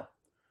 Now,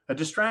 a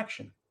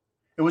distraction.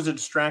 It was a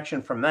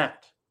distraction from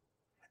that.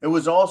 It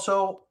was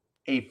also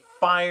a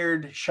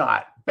fired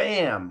shot,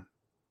 bam,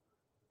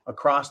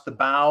 across the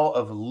bow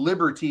of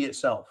liberty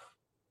itself.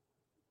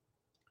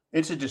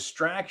 It's a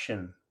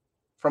distraction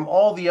from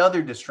all the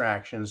other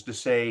distractions to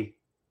say,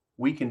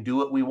 we can do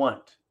what we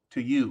want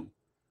to you.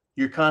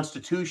 Your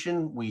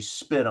Constitution, we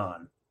spit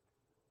on,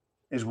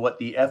 is what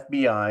the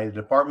FBI,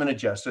 the Department of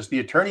Justice, the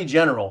Attorney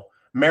General,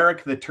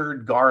 Merrick the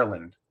Turd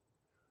Garland,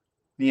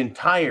 the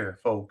entire,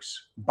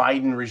 folks,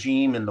 Biden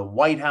regime in the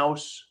White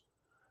House,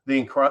 the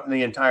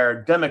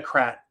entire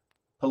Democrat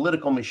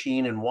political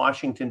machine in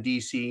Washington,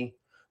 D.C.,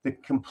 the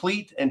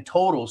complete and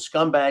total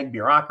scumbag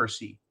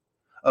bureaucracy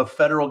of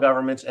federal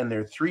governments and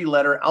their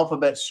 3-letter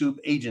alphabet soup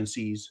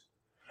agencies.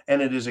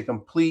 And it is a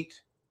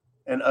complete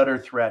and utter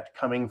threat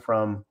coming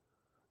from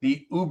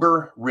the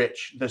uber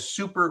rich, the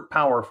super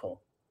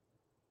powerful,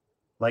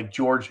 like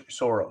George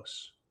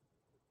Soros,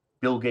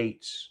 Bill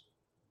Gates,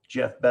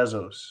 Jeff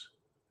Bezos,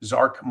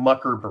 Zark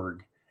Zuckerberg,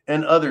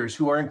 and others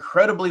who are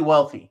incredibly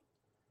wealthy,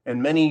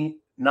 and many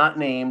not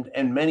named,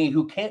 and many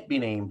who can't be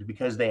named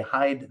because they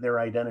hide their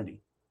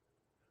identity.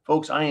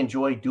 Folks, I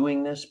enjoy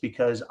doing this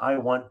because I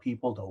want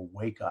people to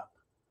wake up.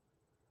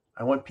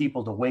 I want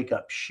people to wake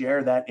up.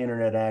 Share that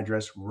internet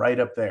address right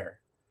up there.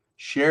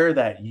 Share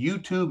that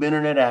YouTube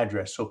internet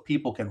address so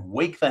people can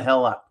wake the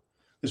hell up.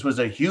 This was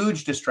a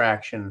huge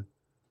distraction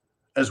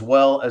as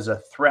well as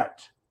a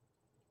threat,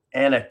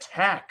 an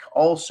attack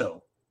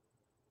also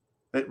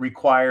that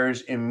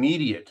requires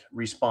immediate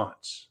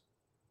response.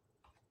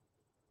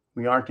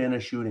 We aren't in a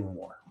shooting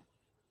war.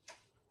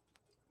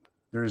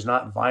 There is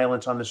not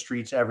violence on the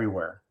streets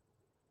everywhere.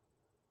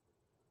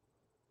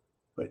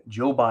 But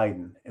Joe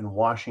Biden and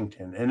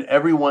Washington and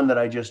everyone that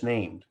I just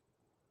named,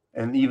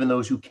 and even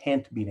those who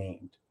can't be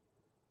named,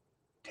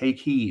 take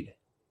heed.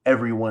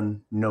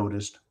 Everyone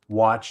noticed,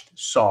 watched,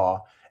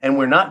 saw, and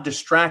we're not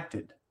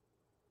distracted.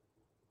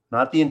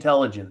 Not the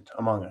intelligent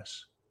among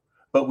us,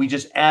 but we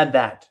just add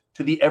that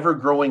to the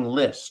ever-growing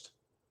list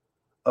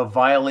of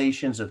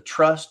violations of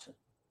trust,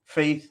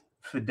 faith,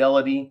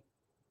 fidelity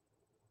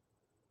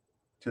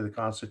to the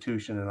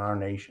Constitution in our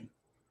nation,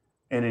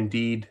 and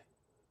indeed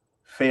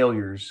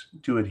failures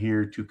to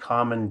adhere to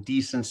common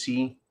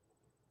decency,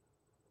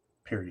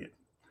 period.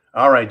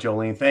 All right,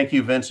 Jolene. Thank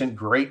you, Vincent.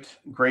 Great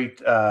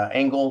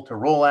angle to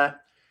roll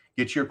at.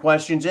 Get your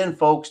questions in,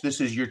 folks. This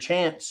is your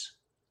chance,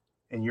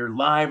 and you're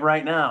live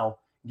right now.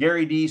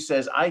 Gary D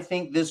says, I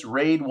think this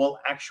raid will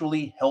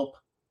actually help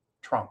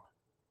Trump.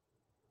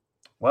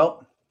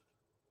 Well,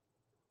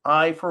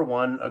 I, for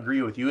one,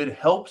 agree with you. It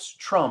helps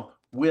Trump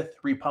with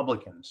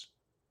Republicans.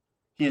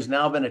 He has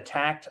now been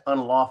attacked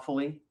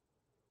unlawfully,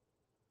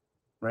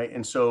 right?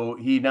 And so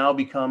he now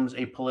becomes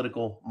a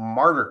political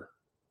martyr.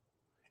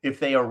 If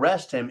they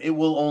arrest him, it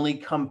will only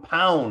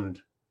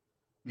compound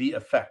the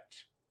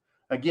effect.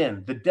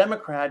 Again, the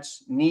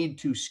Democrats need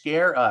to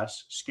scare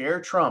us, scare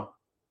Trump,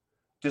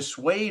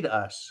 dissuade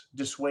us,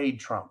 dissuade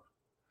Trump.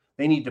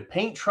 They need to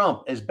paint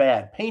Trump as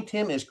bad, paint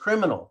him as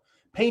criminal,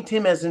 paint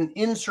him as an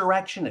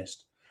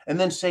insurrectionist, and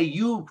then say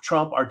you,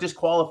 Trump, are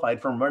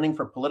disqualified from running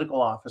for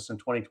political office in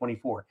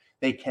 2024.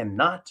 They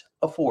cannot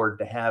afford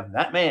to have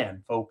that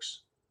man,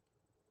 folks,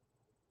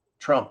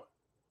 Trump,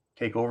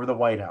 take over the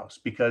White House,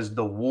 because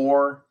the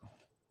war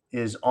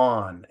is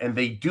on, and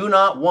they do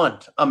not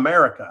want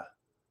America,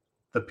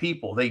 the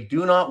people, they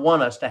do not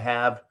want us to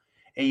have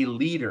a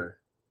leader.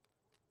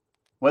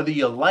 Whether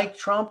you like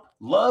Trump,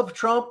 love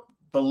Trump,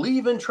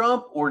 believe in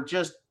Trump, or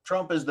just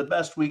Trump is the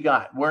best we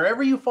got,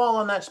 wherever you fall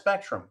on that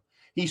spectrum,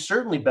 he's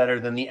certainly better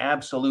than the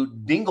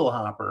absolute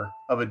dinglehopper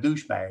of a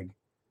douchebag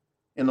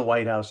in the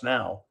White House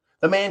now.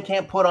 The man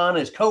can't put on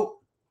his coat.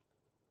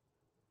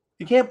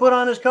 He can't put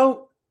on his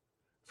coat.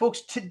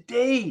 Folks,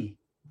 today,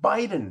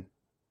 Biden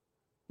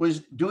was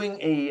doing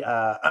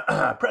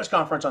a press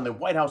conference on the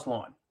White House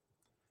lawn.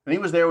 And he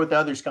was there with the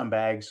other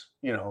scumbags,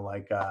 you know,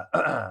 like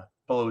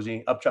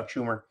Pelosi, up Chuck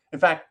Schumer. In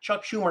fact,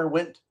 Chuck Schumer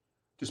went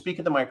to speak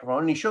at the microphone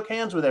and he shook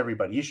hands with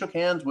everybody. He shook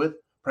hands with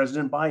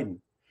President Biden.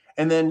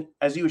 And then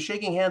as he was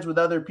shaking hands with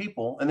other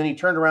people, and then he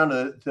turned around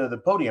to the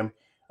podium,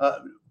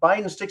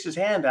 Biden sticks his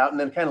hand out and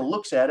then kind of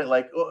looks at it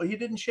like, oh, he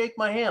didn't shake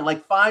my hand.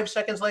 Like 5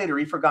 seconds later,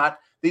 he forgot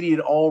that he had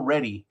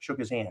already shook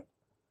his hand.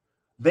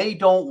 They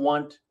don't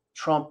want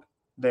Trump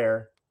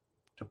there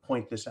to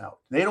point this out.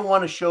 They don't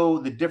want to show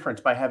the difference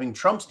by having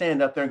Trump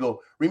stand up there and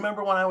go,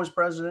 remember when I was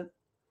president?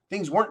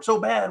 Things weren't so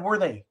bad, were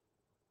they?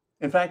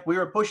 In fact, we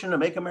were pushing to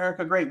make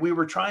America great. We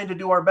were trying to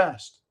do our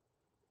best.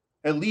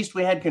 At least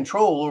we had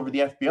control over the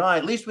FBI.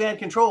 At least we had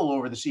control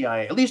over the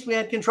CIA. At least we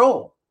had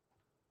control.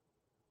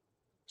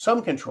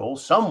 Some control,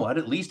 somewhat,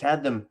 at least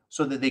had them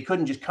so that they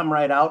couldn't just come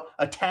right out,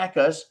 attack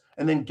us,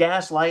 and then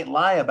gaslight,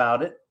 lie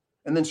about it,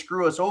 and then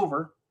screw us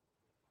over.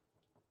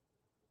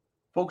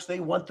 Folks, they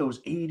want those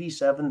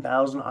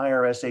 87,000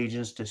 IRS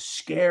agents to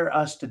scare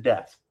us to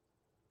death.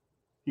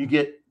 You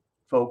get,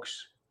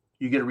 folks,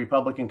 you get a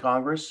Republican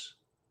Congress,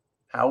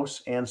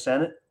 House and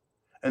Senate,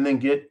 and then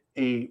get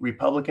a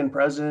Republican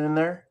president in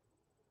there,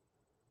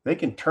 they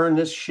can turn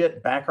this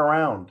shit back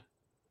around.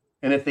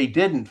 And if they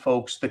didn't,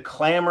 folks, the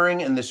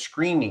clamoring and the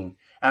screaming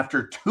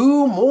after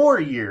 2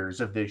 more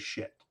years of this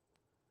shit,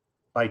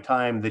 by the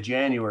time the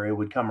January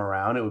would come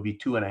around, it would be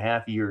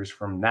 2.5 years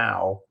from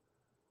now.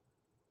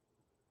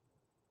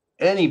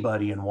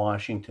 Anybody in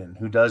Washington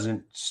who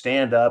doesn't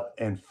stand up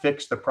and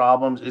fix the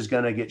problems is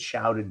going to get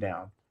shouted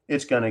down.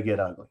 It's going to get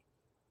ugly.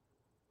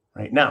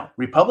 Right now,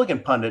 Republican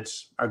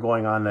pundits are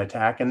going on the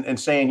attack and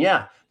saying,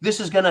 yeah, this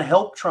is going to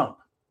help Trump,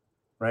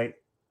 right?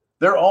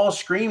 They're all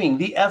screaming,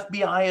 the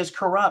FBI is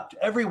corrupt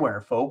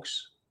everywhere,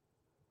 folks,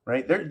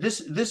 right?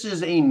 This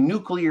is a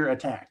nuclear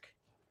attack.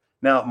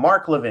 Now,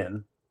 Mark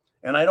Levin,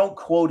 and I don't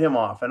quote him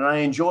often, and I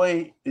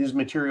enjoy his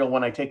material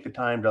when I take the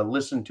time to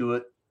listen to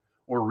it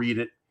or read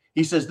it.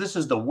 He says, this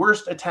is the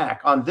worst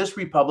attack on this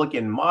republic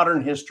in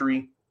modern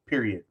history,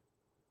 period.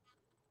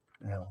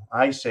 Now,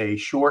 I say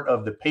short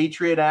of the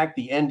Patriot Act,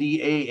 the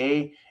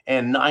NDAA,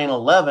 and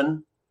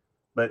 9/11,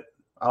 but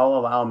I'll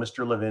allow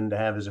Mr. Levin to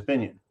have his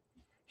opinion.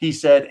 He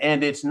said,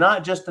 and it's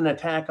not just an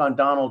attack on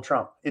Donald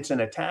Trump. It's an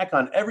attack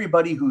on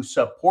everybody who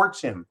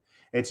supports him.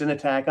 It's an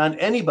attack on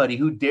anybody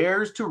who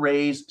dares to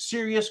raise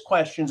serious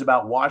questions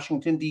about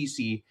Washington,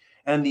 D.C.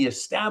 and the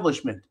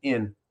establishment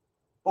in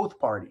both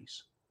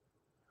parties.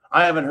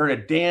 I haven't heard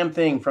a damn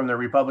thing from the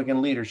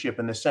Republican leadership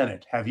in the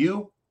Senate. Have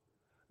you?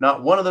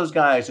 Not one of those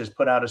guys has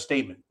put out a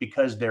statement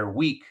because they're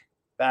weak.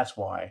 That's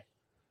why.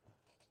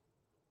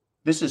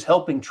 This is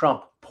helping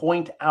Trump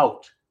point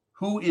out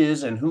who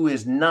is and who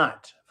is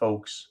not,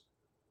 folks,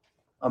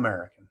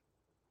 American.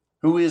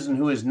 Who is and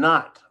who is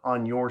not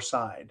on your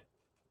side.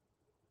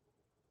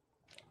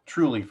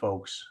 Truly,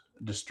 folks,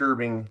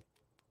 disturbing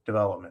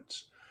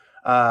developments.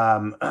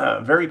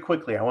 Very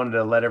quickly, I wanted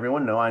to let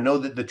everyone know, I know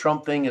that the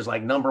Trump thing is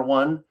like number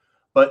one,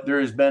 but there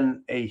has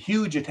been a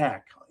huge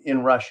attack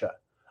in Russia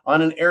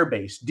on an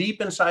airbase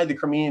deep inside the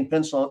Crimean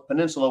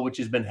Peninsula, which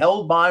has been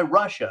held by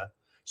Russia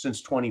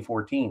since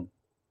 2014,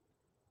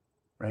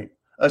 right?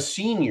 A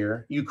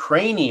senior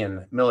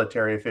Ukrainian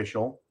military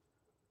official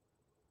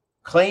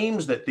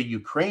claims that the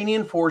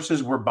Ukrainian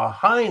forces were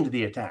behind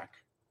the attack.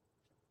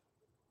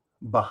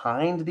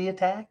 Behind the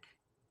attack?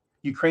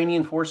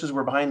 Ukrainian forces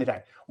were behind the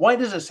attack. Why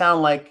does it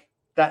sound like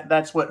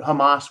that's what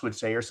Hamas would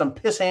say, or some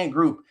pissant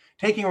group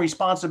taking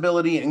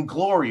responsibility and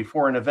glory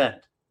for an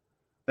event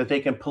that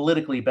they can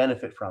politically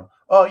benefit from?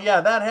 Oh,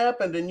 yeah, that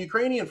happened, and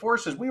Ukrainian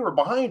forces, we were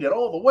behind it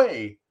all the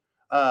way.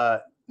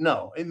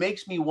 No, it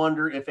makes me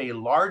wonder if a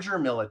larger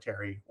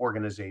military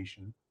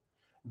organization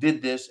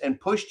did this and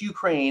pushed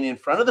Ukraine in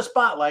front of the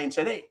spotlight and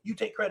said, hey, you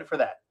take credit for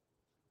that.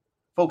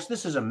 Folks,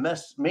 this is a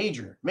mess,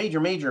 major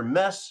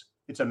mess.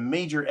 It's a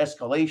major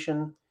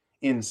escalation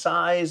in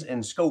size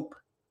and scope.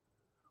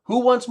 Who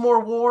wants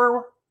more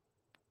war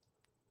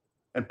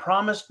and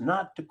promised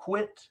not to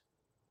quit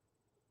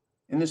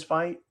in this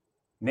fight?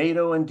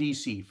 NATO and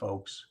DC,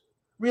 folks.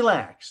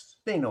 Relax.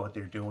 They know what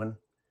they're doing.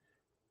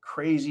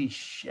 Crazy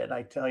shit,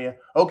 I tell you.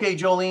 Okay,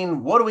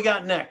 Jolene, what do we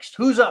got next?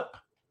 Who's up?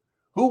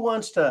 Who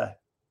wants to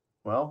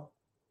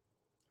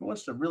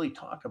really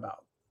talk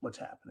about what's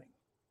happening?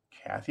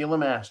 Kathy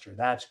Lemaster,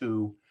 that's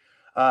who.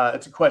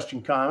 It's a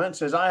question comment. It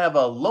says, I have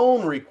a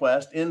loan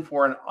request in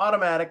for an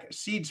automatic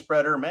seed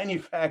spreader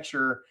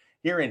manufacturer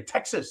here in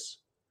Texas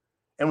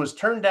and was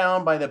turned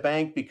down by the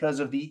bank because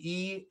of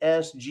the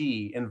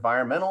ESG,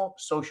 environmental,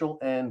 social,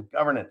 and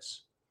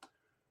governance.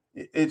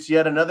 It's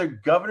yet another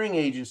governing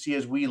agency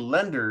as we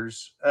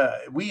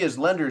as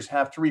lenders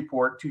have to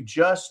report to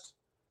just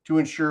to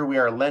ensure we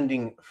are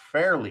lending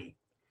fairly.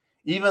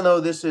 Even though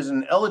this is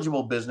an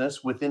eligible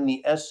business within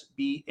the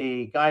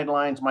SBA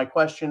guidelines, my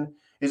question,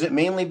 is it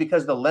mainly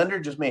because the lender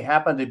just may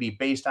happen to be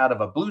based out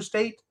of a blue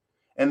state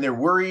and they're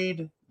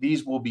worried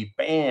these will be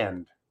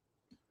banned?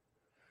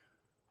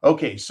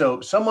 Okay,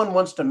 so someone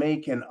wants to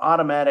make an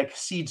automatic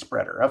seed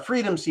spreader, a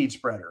freedom seed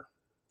spreader.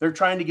 They're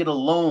trying to get a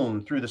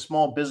loan through the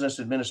Small Business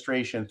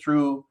Administration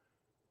through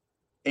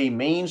a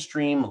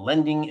mainstream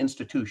lending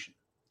institution.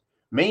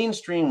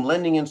 Mainstream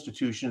lending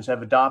institutions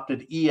have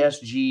adopted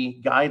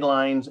ESG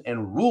guidelines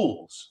and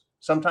rules.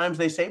 Sometimes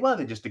they say, well,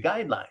 they're just a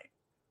guideline.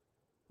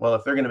 Well,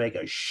 if they're going to make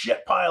a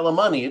shit pile of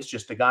money, it's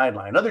just a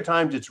guideline. Other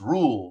times it's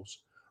rules.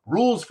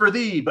 Rules for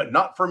thee, but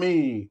not for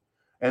me.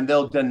 And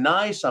they'll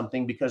deny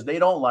something because they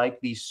don't like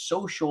the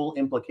social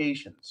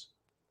implications.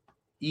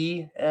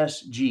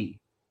 ESG,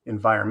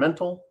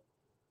 environmental,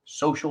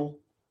 social,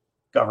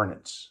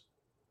 governance.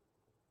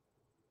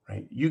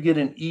 Right? You get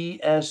an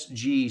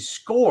ESG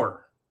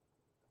score.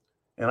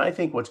 And I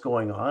think what's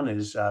going on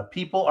is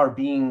people are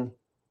being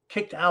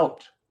kicked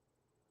out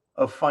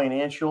of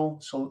financial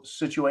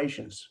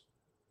situations.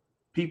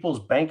 People's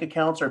bank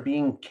accounts are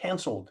being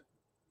canceled.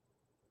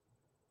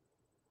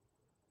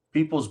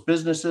 People's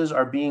businesses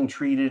are being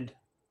treated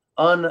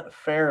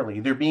unfairly.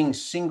 They're being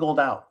singled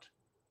out.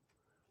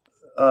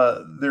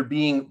 They're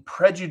being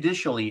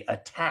prejudicially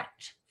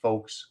attacked,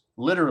 folks.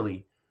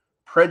 Literally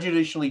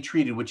prejudicially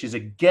treated, which is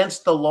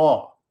against the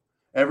law.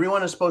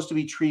 Everyone is supposed to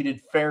be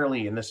treated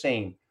fairly and the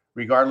same,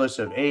 regardless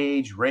of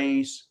age,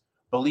 race,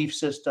 belief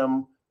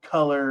system,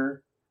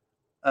 color,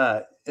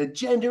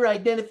 gender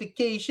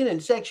identification,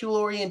 and sexual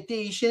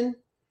orientation,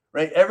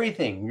 right?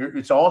 Everything.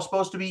 It's all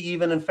supposed to be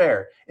even and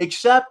fair,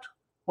 except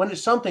when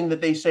it's something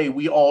that they say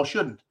we all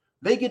shouldn't.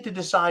 They get to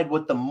decide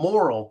what the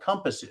moral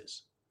compass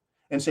is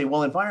and say,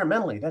 well,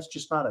 environmentally, that's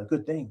just not a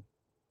good thing.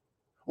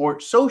 Or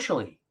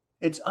socially,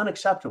 it's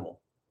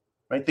unacceptable,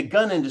 right? The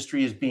gun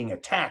industry is being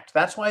attacked.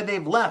 That's why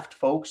they've left,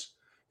 folks.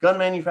 Gun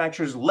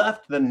manufacturers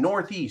left the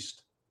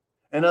Northeast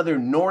and other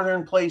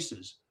northern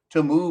places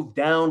to move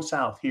down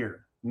south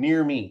here,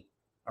 near me,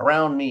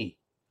 around me,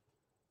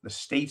 the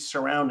states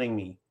surrounding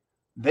me.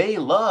 They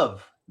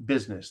love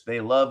business.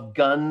 They love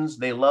guns.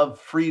 They love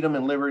freedom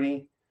and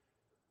liberty.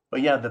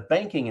 But yeah, the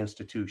banking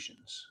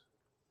institutions,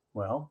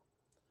 well,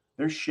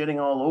 they're shitting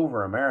all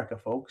over America,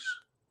 folks.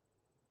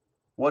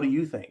 What do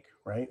you think,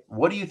 right?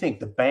 What do you think?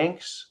 The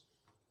banks,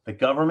 the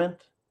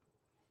government,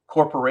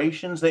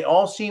 corporations, they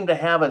all seem to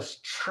have us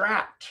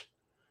trapped,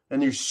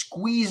 and they're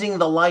squeezing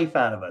the life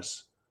out of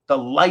us, the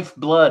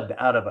lifeblood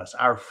out of us,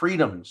 our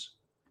freedoms,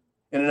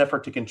 in an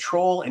effort to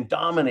control and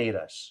dominate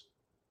us.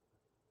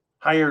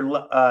 Higher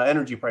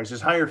energy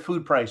prices, higher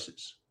food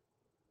prices,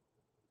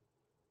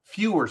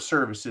 fewer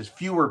services,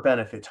 fewer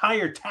benefits,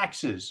 higher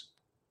taxes,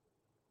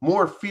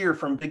 more fear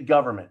from big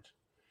government.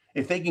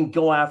 If they can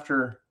go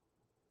after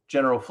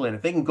General Flynn,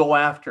 if they can go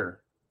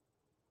after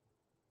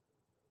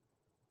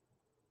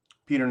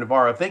Peter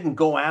Navarro, if they can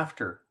go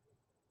after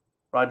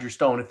Roger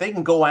Stone, if they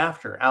can go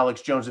after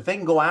Alex Jones, if they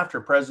can go after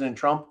President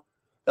Trump,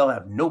 they'll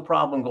have no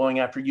problem going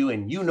after you.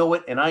 And you know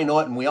it, and I know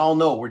it, and we all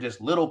know we're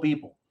just little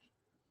people.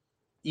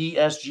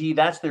 ESG,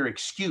 that's their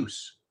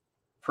excuse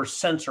for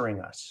censoring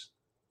us.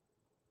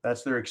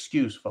 That's their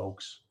excuse,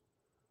 folks,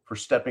 for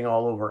stepping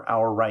all over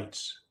our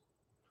rights.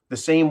 The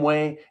same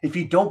way, if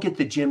you don't get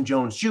the Jim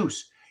Jones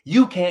juice,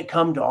 you can't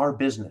come to our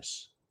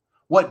business.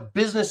 What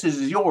business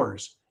is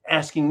yours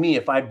asking me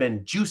if I've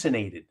been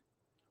juicinated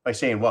by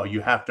saying, well, you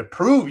have to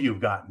prove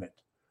you've gotten it.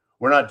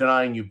 We're not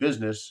denying you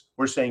business.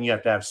 We're saying you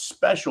have to have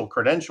special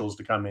credentials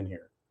to come in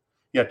here.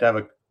 You have to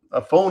have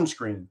a phone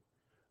screen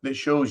that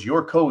shows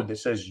your code that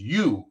says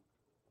you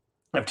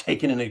have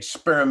taken an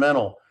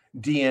experimental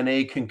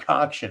DNA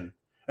concoction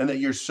and that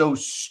you're so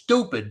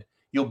stupid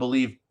you'll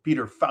believe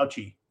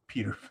Tony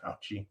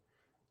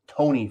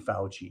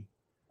Fauci.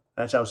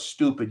 That's how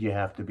stupid you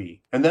have to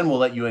be. And then we'll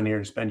let you in here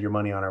to spend your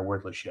money on our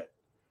worthless shit.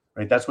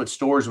 Right? That's what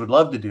stores would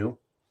love to do.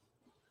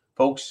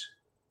 Folks,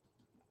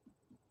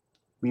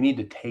 we need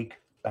to take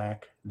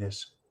back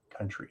this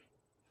country.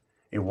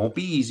 It won't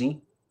be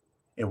easy.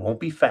 It won't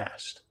be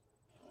fast.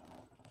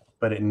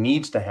 but it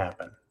needs to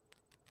happen.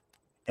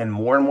 And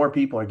more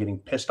people are getting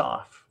pissed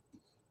off.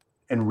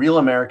 And real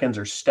Americans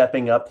are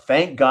stepping up.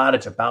 Thank God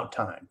it's about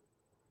time.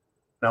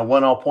 Now,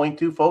 one I'll point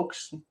to,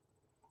 folks,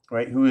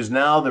 right, who is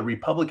now the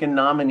Republican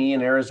nominee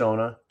in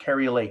Arizona,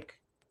 Carrie Lake,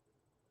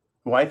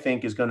 who I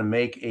think is going to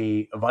make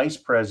a vice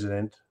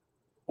president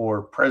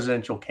or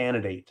presidential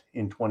candidate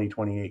in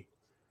 2028.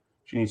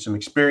 She needs some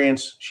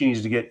experience. She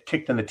needs to get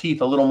kicked in the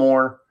teeth a little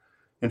more.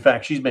 In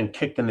fact, she's been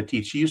kicked in the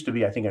teeth. She used to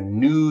be, I think, a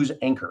news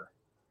anchor,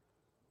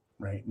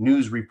 right?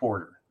 News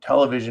reporter,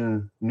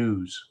 television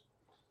news,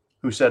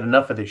 who said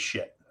enough of this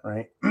shit,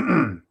 right?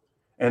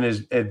 And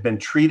had been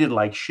treated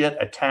like shit,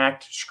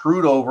 attacked,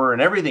 screwed over,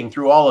 and everything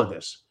through all of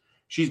this.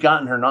 She's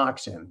gotten her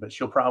knocks in, but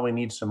she'll probably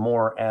need some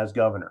more as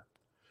governor.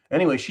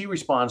 Anyway, she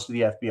responds to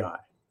the FBI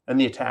and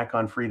the attack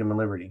on freedom and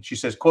liberty. She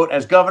says, quote,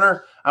 "As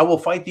governor, I will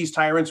fight these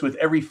tyrants with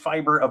every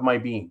fiber of my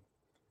being."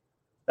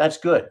 That's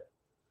good.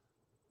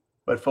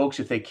 But folks,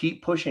 if they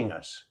keep pushing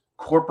us,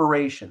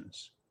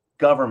 corporations,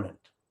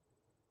 government,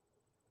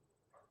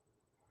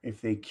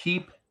 if they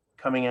keep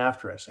coming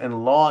after us,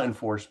 and law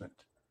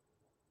enforcement,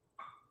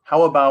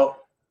 how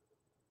about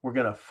we're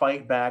going to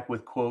fight back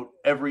with, quote,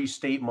 "every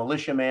state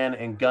militiaman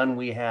and gun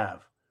we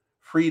have"?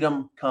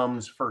 Freedom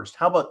comes first.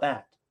 How about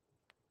that?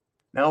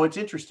 Now, it's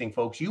interesting,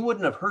 folks. You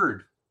wouldn't have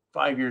heard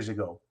 5 years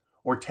ago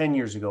or 10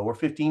 years ago or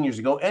 15 years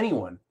ago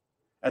anyone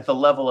at the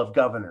level of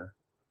governor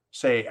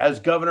say, "As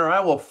governor, I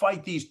will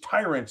fight these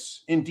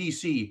tyrants in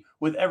D.C.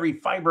 with every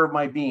fiber of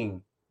my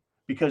being,"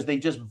 because they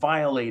just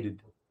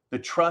violated the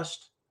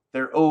trust,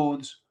 their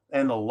oaths,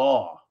 and the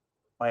law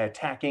by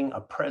attacking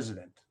a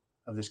president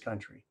of this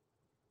country.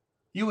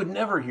 You would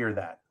never hear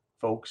that,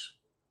 folks,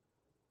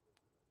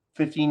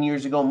 15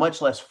 years ago,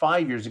 much less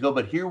 5 years ago,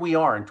 but here we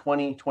are in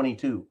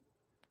 2022.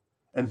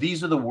 And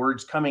these are the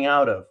words coming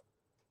out of,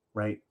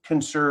 right,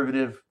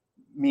 conservative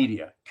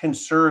media,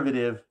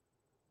 conservative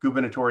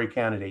gubernatorial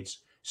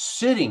candidates,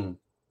 sitting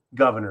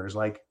governors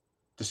like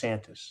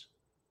DeSantis.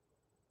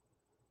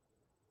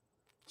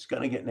 It's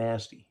going to get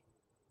nasty.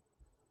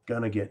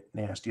 Going to get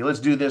nasty. Let's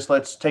do this.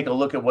 Let's take a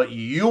look at what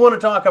you want to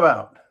talk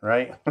about,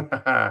 right?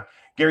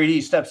 Gary D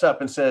steps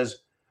up and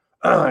says,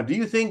 "Do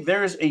you think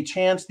there's a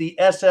chance the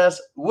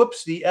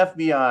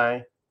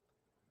FBI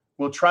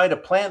will try to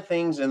plant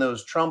things in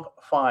those Trump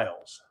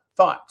files?"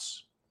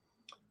 Thoughts?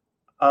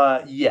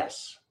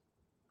 Yes.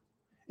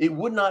 It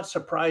would not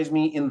surprise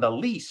me in the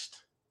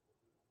least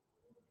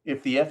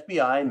if the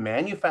FBI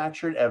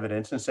manufactured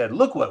evidence and said,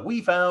 "Look what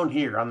we found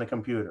here on the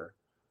computer.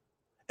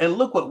 And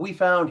look what we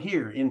found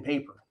here in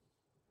paper."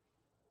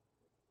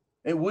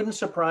 It wouldn't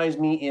surprise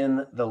me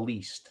in the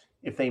least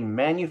if they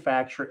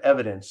manufacture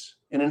evidence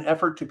in an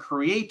effort to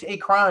create a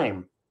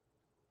crime.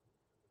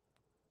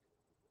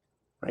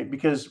 Right?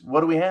 Because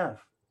what do we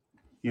have?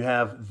 You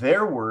have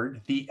their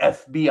word, the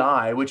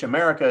FBI, which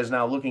America is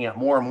now looking at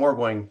more and more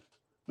going,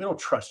 "We don't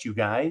trust you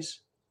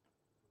guys.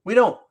 We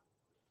don't.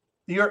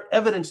 Your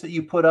evidence that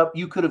you put up,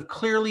 you could have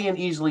clearly and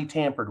easily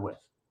tampered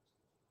with.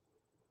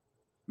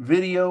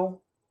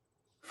 Video,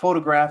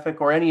 photographic,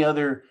 or any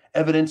other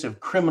evidence of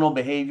criminal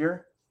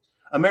behavior."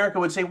 America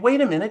would say, "Wait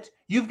a minute,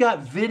 you've got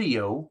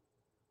video,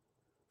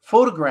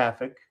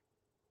 photographic,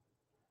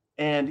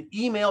 and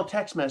email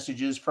text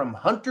messages from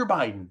Hunter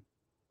Biden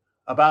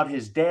about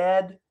his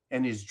dad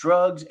and his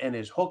drugs and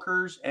his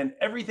hookers and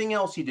everything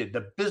else he did,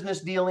 the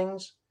business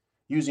dealings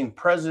using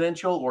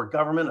presidential or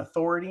government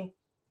authority,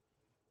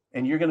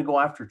 and you're going to go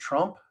after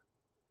Trump?"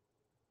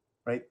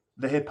 Right?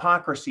 The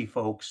hypocrisy,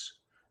 folks,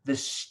 the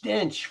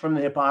stench from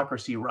the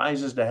hypocrisy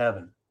rises to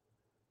heaven,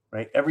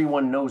 right?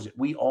 Everyone knows it.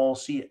 We all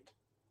see it.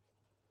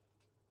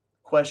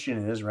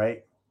 Question is,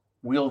 right,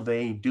 will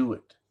they do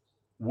it?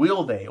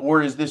 Will they?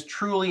 Or is this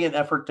truly an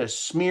effort to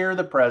smear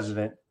the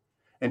president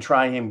and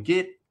try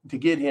to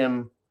get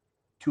him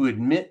to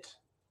admit,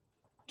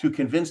 to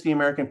convince the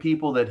American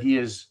people that he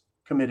has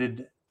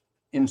committed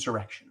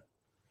insurrection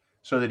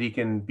so that he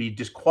can be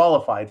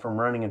disqualified from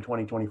running in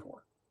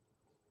 2024?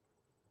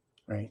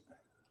 Right?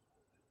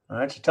 Well,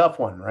 that's a tough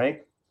one,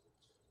 right?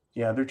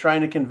 Yeah, they're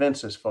trying to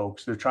convince us,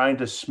 folks. They're trying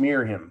to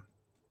smear him.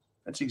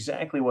 That's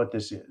exactly what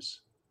this is.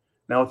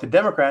 Now, with the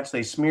Democrats,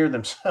 they smear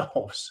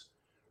themselves,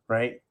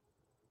 right?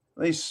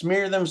 They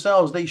smear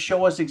themselves. They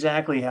show us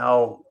exactly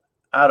how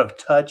out of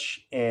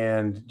touch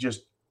and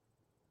just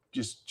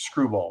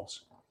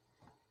screwballs.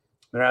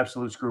 They're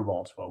absolute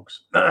screwballs,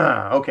 folks.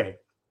 Okay.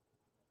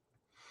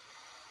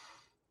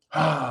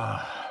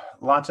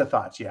 Lots of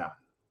thoughts, yeah.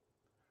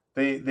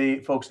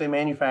 Folks, they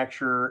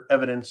manufacture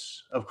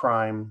evidence of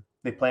crime.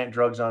 They plant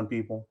drugs on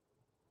people.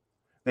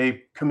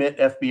 They commit,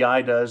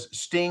 FBI does,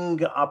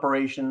 sting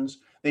operations.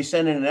 They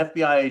send in an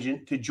FBI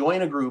agent to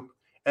join a group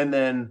and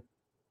then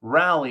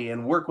rally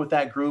and work with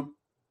that group.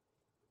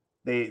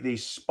 They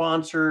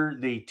sponsor,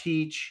 they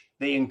teach,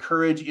 they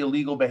encourage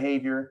illegal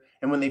behavior.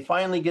 And when they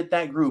finally get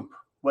that group,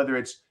 whether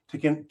it's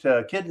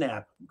to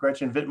kidnap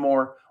Gretchen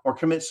Whitmore or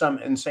commit some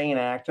insane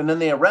act, and then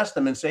they arrest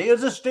them and say,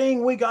 "It's a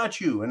sting, we got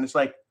you." And it's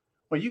like,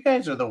 well, you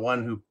guys are the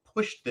one who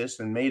pushed this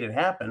and made it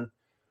happen.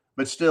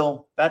 But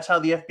still, that's how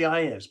the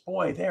FBI is.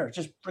 Boy, they're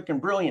just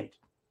freaking brilliant.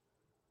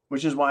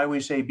 which is why we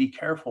say be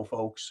careful,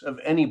 folks, of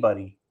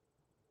anybody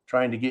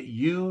trying to get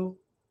you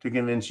to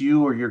convince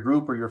you or your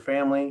group or your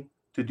family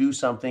to do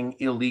something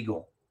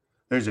illegal.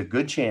 There's a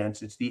good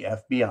chance it's the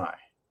FBI,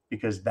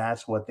 because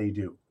that's what they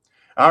do.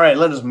 All right,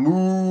 let us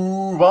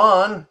move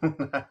on.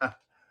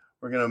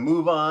 We're going to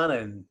move on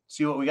and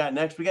see what we got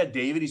next. We got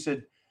David. He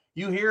said,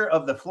 you hear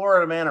of the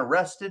Florida man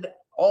arrested,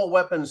 all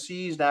weapons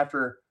seized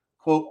after,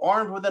 quote,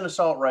 armed with an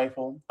assault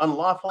rifle,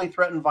 unlawfully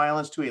threatened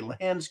violence to a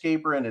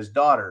landscaper and his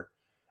daughter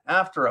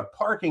after a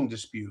parking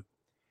dispute.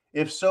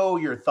 If so,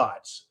 your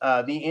thoughts?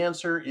 The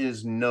answer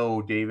is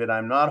no, David.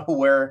 I'm not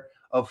aware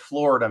of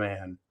Florida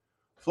man.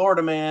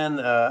 Florida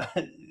man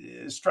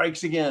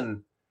strikes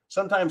again.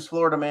 Sometimes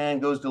Florida man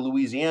goes to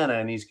Louisiana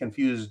and he's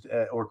confused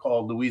or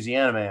called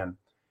Louisiana man.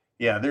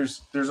 Yeah,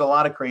 there's a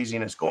lot of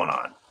craziness going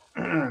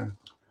on.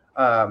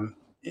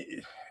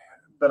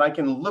 But I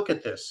can look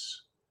at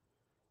this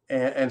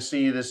and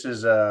see this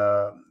is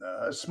a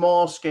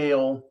small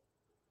scale,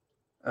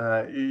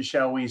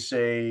 shall we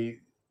say,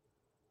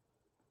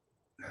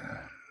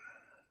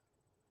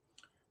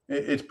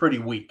 it's pretty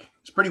weak.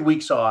 It's pretty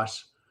weak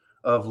sauce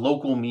of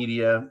local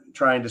media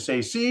trying to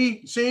say,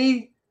 see,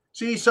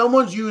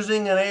 someone's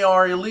using an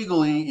AR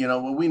illegally.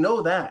 Well, we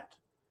know that,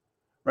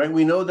 right?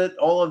 We know that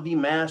all of the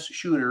mass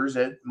shooters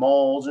at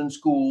malls and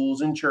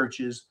schools and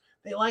churches,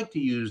 they like to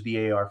use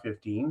the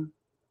AR-15.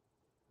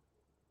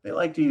 They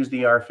like to use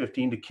the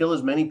AR-15 to kill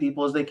as many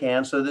people as they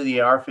can so that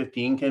the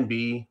AR-15 can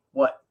be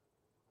what?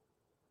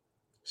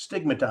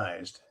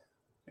 Stigmatized.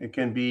 It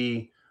can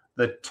be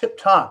the tip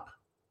top,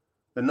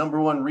 the number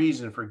one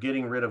reason for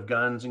getting rid of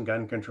guns and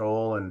gun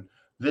control and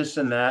this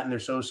and that. And they're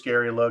so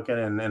scary looking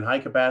and high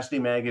capacity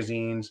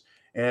magazines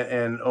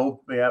and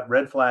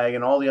red flag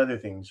and all the other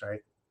things, right?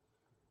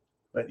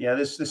 But yeah,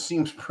 this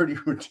seems pretty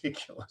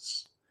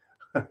ridiculous.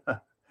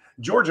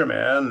 Georgia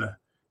man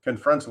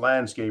confronts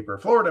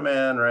landscaper. Florida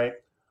man, right?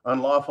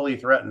 Unlawfully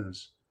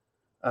threatens.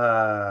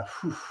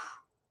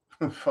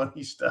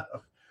 Funny stuff.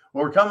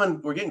 Well,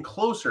 we're getting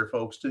closer,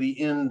 folks, to the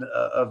end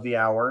of the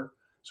hour.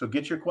 So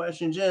get your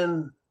questions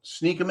in,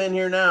 sneak them in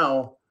here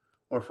now,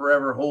 or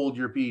forever hold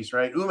your peace,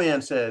 right?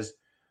 Uman says,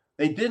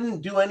 they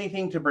didn't do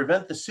anything to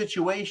prevent the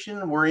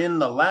situation we're in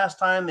the last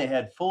time they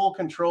had full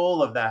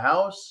control of the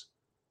House,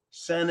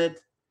 Senate,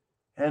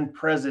 and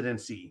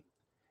presidency.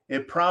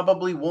 It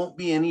probably won't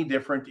be any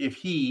different if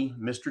he,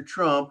 Mr.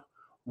 Trump,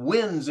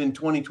 wins in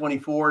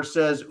 2024,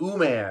 says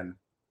Uman.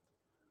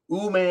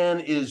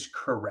 Uman is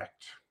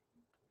correct.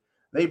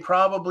 They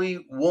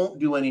probably won't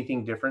do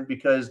anything different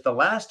because the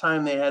last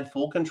time they had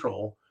full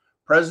control,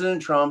 President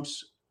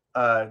Trump's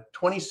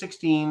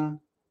 2016,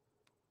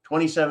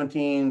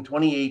 2017,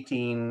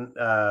 2018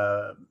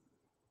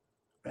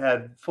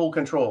 had full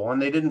control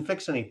and they didn't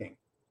fix anything.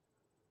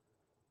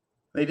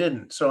 They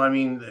didn't. So, I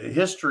mean,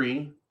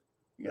 history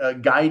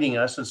guiding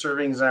us and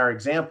serving as our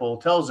example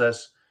tells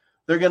us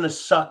they're going to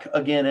suck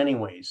again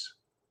anyways,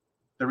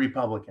 the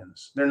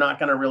Republicans. They're not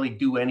going to really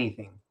do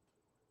anything.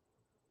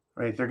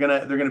 Right? They're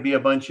gonna be a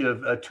bunch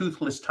of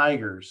toothless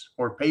tigers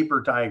or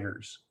paper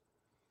tigers.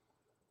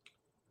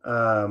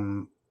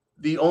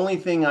 The only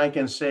thing I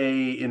can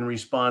say in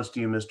response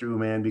to you, Mr.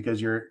 Uman, because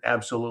you're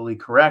absolutely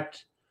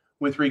correct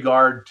with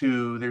regard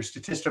to their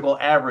statistical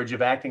average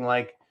of acting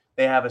like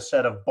they have a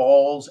set of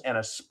balls and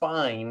a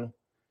spine,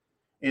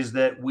 is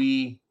that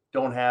we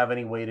don't have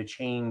any way to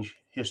change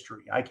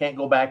history. I can't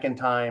go back in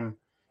time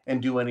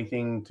and do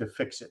anything to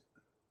fix it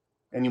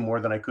any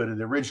more than I could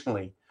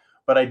originally.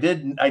 But I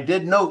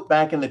did note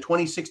back in the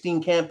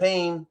 2016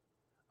 campaign,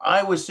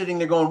 I was sitting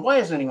there going, why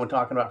isn't anyone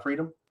talking about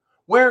freedom?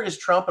 Where is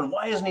Trump and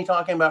why isn't he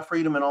talking about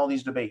freedom in all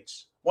these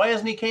debates? Why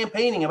isn't he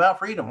campaigning about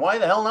freedom? Why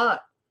the hell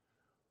not?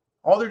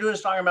 All they're doing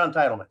is talking about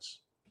entitlements.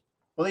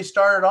 Well, they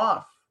started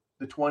off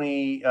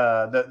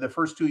the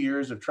first 2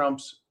 years of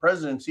Trump's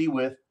presidency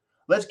with,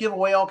 let's give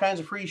away all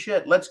kinds of free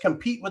shit. Let's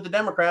compete with the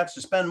Democrats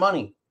to spend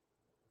money.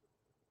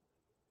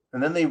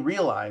 And then they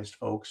realized,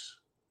 folks,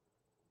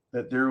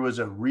 that there was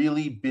a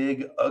really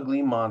big,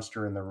 ugly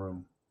monster in the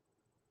room.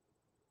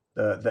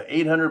 The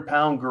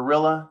 800-pound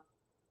gorilla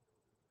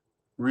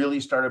really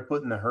started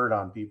putting the hurt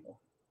on people.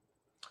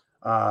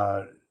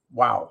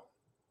 Wow.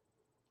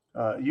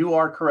 You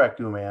are correct,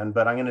 Uman,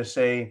 but I'm going to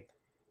say,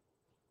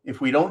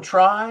 if we don't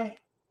try,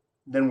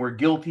 then we're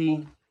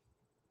guilty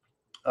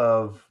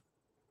of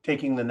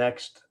taking the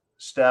next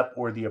step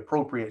or the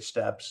appropriate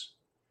steps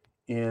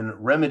in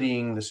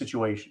remedying the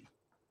situation.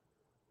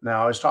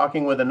 Now, I was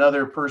talking with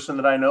another person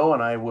that I know,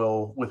 and I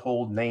will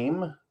withhold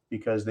name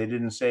because they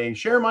didn't say,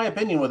 share my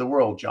opinion with the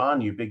world,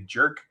 John, you big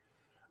jerk.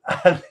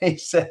 They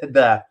said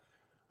that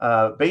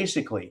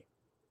basically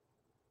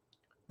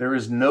there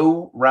is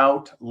no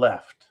route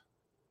left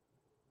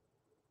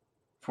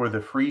for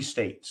the free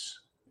states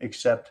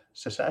except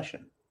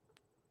secession.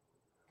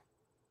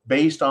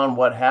 Based on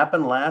what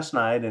happened last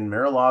night in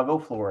Mar-a-Lago,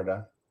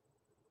 Florida,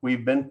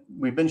 we've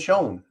been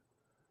shown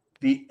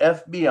the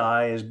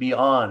FBI is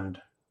beyond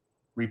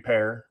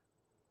repair.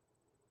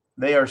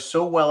 They are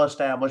so well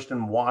established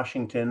in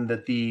Washington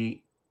that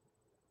the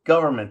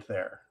government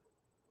there,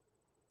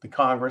 the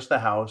Congress, the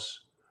House,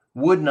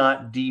 would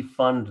not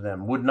defund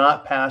them, would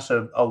not pass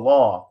a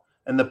law.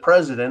 And the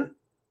president,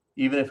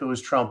 even if it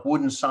was Trump,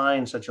 wouldn't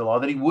sign such a law,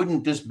 that he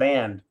wouldn't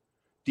disband,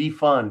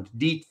 defund,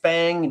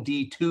 defang,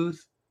 detooth,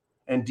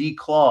 and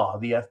declaw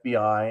the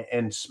FBI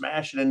and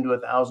smash it into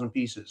 1,000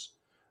 pieces.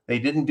 They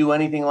didn't do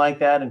anything like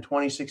that in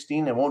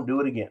 2016. They won't do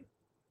it again.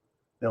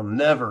 They'll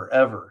never,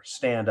 ever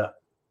stand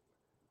up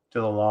to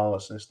the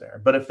lawlessness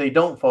there. But if they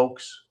don't,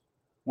 folks,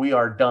 we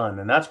are done.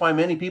 And that's why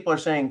many people are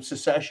saying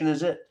secession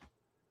is it.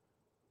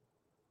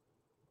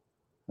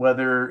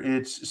 Whether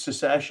it's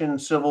secession,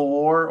 civil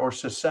war, or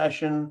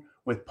secession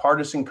with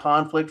partisan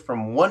conflict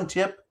from one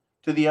tip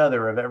to the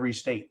other of every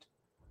state.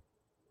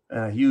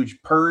 And a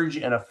huge purge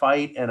and a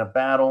fight and a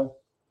battle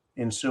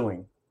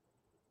ensuing.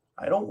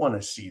 I don't want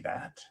to see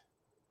that.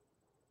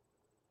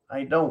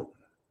 I don't.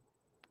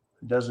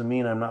 It doesn't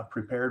mean I'm not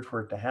prepared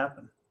for it to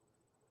happen.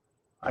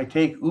 I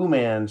take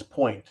Uman's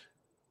point.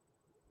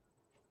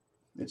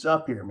 It's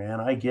up here,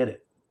 man. I get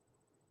it.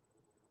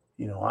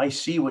 I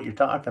see what you're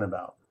talking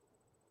about.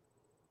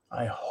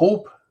 I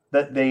hope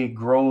that they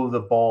grow the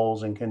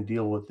balls and can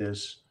deal with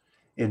this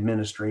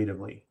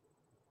administratively.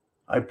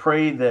 I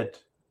pray that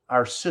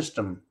our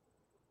system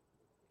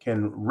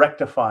can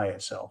rectify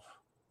itself,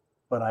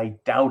 but I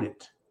doubt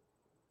it.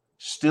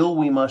 Still,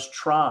 we must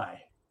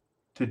try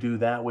to do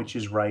that which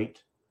is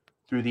right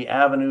through the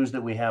avenues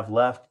that we have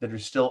left that are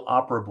still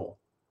operable,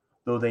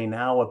 though they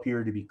now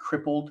appear to be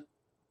crippled,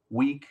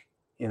 weak,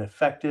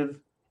 ineffective,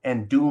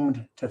 and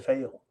doomed to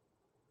fail.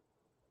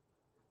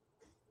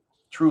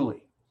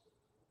 Truly.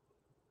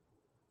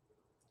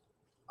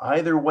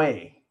 Either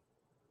way,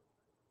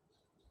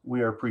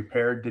 we are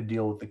prepared to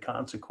deal with the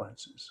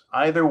consequences.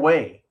 Either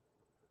way,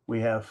 we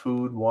have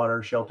food,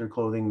 water, shelter,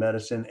 clothing,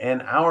 medicine,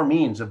 and our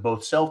means of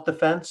both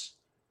self-defense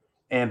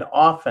and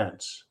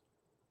offense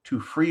to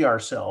free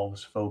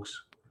ourselves,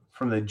 folks,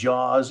 from the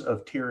jaws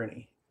of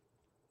tyranny.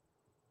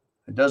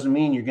 It doesn't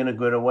mean you're going to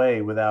get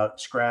away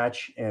without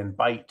scratch and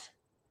bite,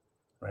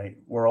 right?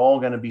 We're all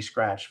going to be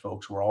scratched,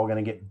 folks. We're all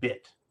going to get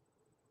bit.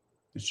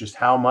 It's just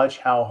how much,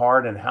 how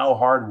hard, and how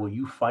hard will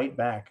you fight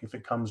back if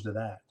it comes to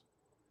that?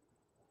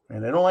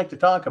 And I don't like to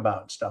talk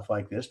about stuff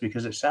like this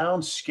because it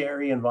sounds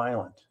scary and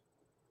violent.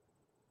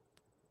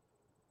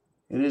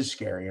 It is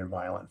scary and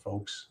violent,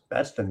 folks.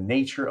 That's the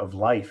nature of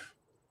life.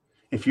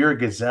 If you're a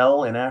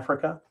gazelle in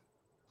Africa,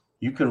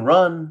 you can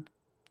run,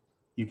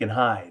 you can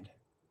hide.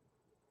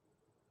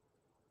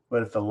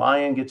 But if the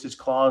lion gets its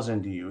claws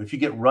into you, if you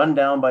get run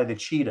down by the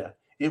cheetah,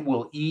 it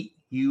will eat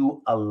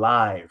you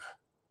alive.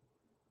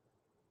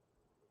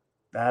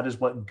 That is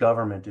what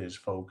government is,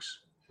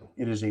 folks.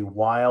 It is a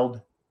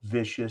wild,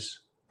 vicious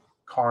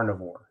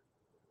carnivore.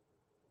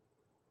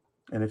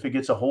 And if it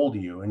gets a hold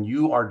of you and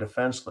you are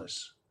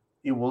defenseless,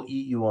 it will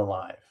eat you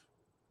alive.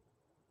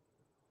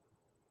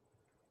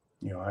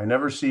 I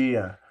never see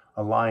a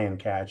lion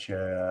catch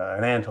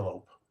an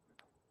antelope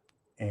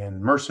and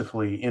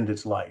mercifully end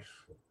its life.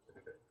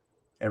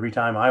 Every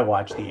time I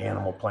watch the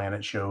Animal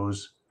Planet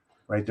shows,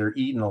 right, they're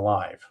eaten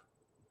alive.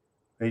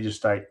 They just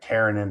start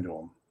tearing into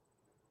them.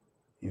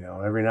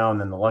 Every now and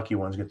then the lucky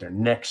ones get their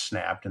necks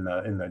snapped in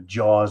the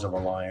jaws of a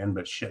lion,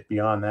 but shit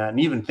beyond that. And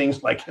even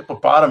things like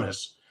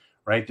hippopotamus,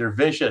 right? They're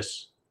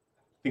vicious.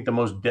 I think the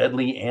most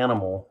deadly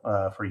animal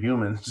for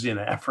humans in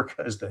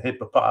Africa is the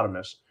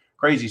hippopotamus.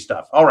 Crazy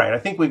stuff. All right. I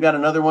think we've got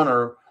another one,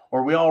 or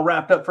we all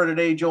wrapped up for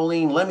today,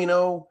 Jolene. Let me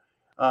know.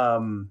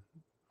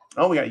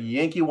 We got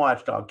Yankee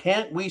Watchdog.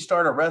 Can't we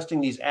start arresting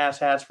these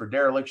asshats for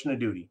dereliction of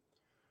duty?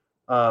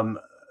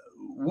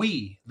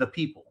 We, the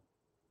people,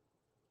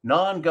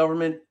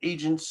 non-government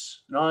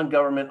agents,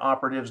 non-government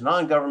operatives,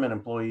 non-government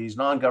employees,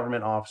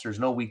 non-government officers,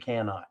 no, we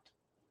cannot.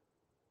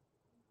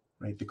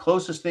 Right? The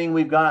closest thing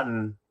we've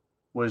gotten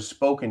was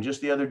spoken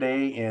just the other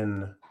day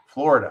in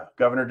Florida.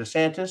 Governor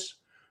DeSantis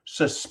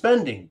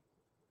suspending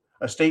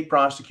a state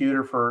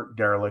prosecutor for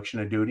dereliction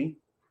of duty,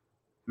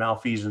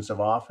 malfeasance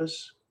of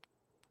office,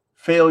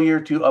 failure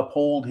to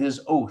uphold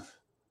his oath.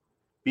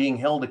 Being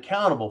held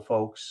accountable,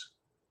 folks,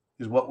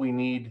 is what we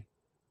need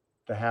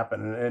to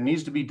happen. And it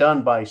needs to be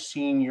done by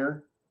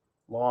senior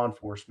law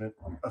enforcement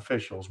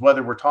officials,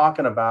 whether we're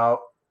talking about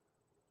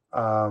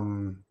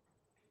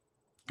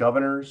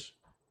governors,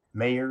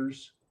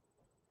 mayors,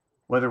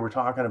 whether we're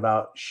talking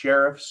about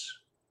sheriffs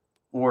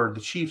or the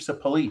chiefs of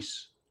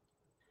police.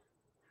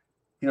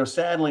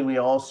 Sadly, we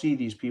all see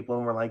these people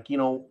and we're like,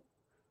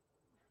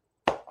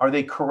 are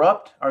they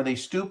corrupt? Are they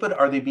stupid?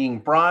 Are they being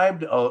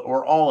bribed,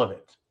 or all of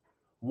it?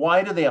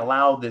 Why do they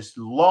allow this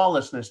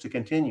lawlessness to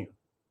continue?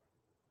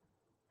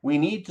 We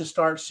need to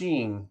start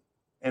seeing,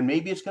 and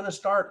maybe it's going to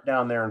start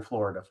down there in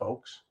Florida,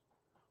 folks,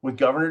 with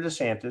Governor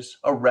DeSantis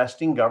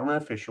arresting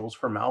government officials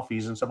for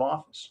malfeasance of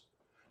office.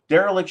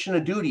 Dereliction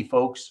of duty,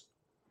 folks,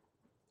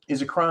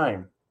 is a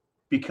crime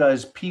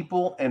because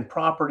people and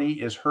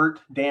property is hurt,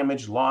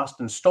 damaged, lost,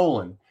 and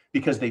stolen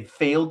because they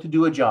failed to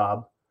do a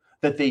job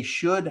that they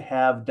should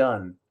have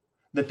done,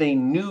 that they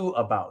knew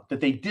about,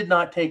 that they did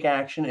not take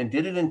action and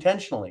did it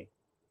intentionally.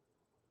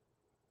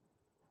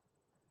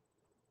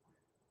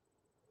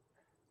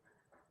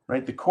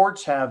 right? The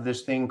courts have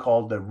this thing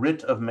called the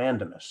writ of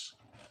mandamus.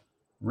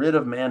 Writ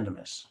of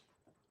mandamus.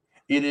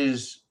 It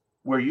is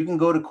where you can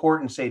go to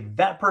court and say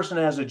that person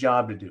has a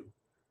job to do.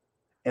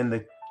 And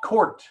the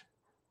court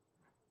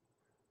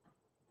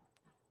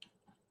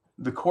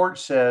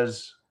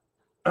says,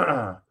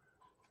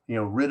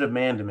 writ of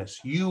mandamus,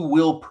 you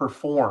will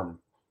perform.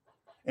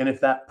 And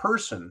if that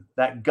person,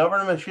 that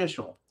government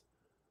official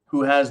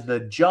who has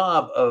the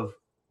job of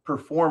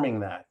performing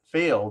that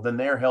fail, then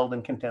they're held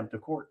in contempt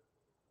of court,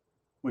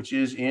 which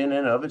is in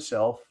and of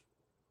itself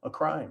a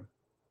crime.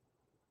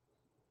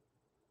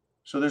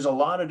 So there's a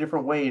lot of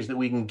different ways that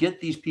we can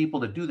get these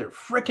people to do their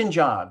frickin'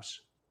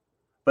 jobs,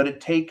 but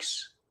it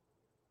takes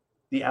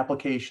the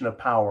application of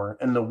power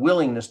and the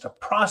willingness to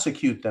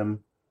prosecute them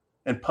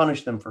and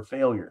punish them for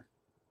failure.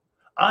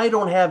 I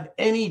don't have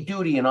any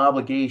duty and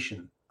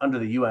obligation under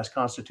the U.S.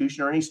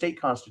 Constitution or any state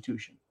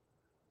constitution.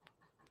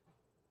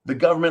 The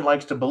government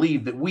likes to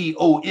believe that we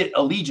owe it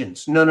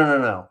allegiance.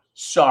 No.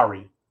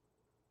 Sorry.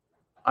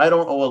 I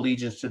don't owe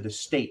allegiance to the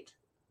state.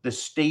 The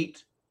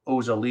state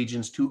owes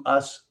allegiance to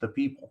us, the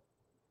people.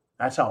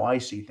 That's how I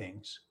see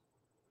things.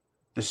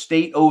 The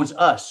state owes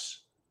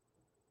us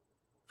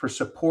for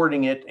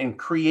supporting it and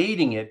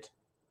creating it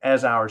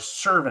as our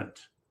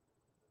servant.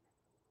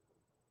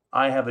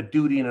 I have a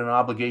duty and an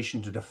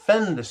obligation to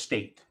defend the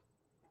state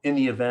in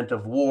the event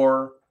of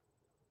war,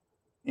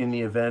 in the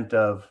event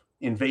of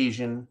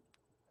invasion,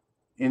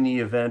 in the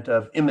event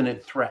of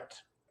imminent threat.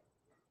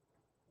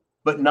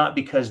 But not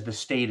because the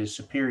state is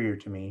superior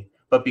to me,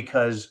 but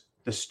because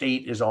the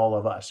state is all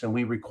of us. And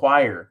we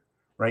require,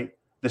 right,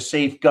 the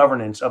safe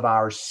governance of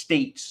our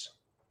states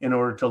in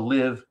order to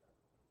live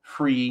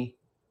free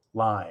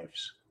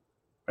lives.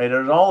 Right?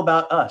 It's all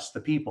about us, the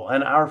people,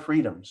 and our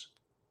freedoms,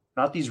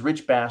 not these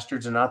rich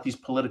bastards and not these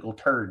political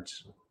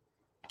turds.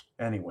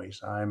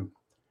 Anyways, I'm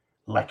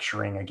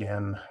lecturing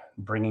again,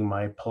 bringing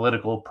my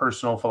political,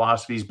 personal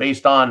philosophies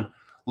based on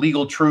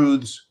legal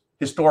truths,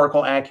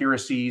 historical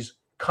accuracies,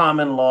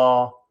 common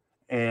law,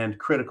 and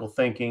critical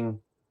thinking.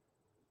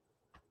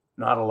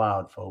 Not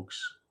allowed, folks.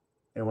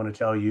 They want to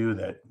tell you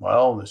that,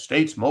 well, the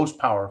state's most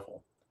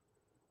powerful.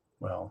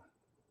 Well,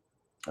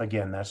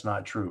 again, that's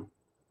not true.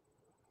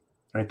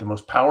 Right? The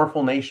most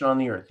powerful nation on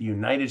the earth, the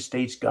United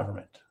States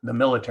government, the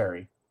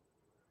military,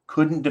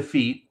 couldn't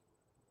defeat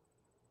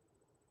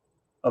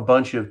a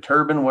bunch of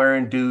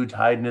turban-wearing dudes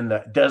hiding in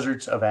the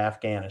deserts of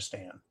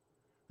Afghanistan.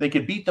 They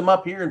could beat them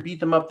up here and beat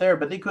them up there,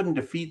 but they couldn't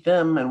defeat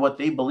them and what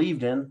they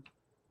believed in. And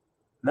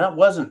that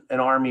wasn't an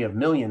army of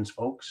millions,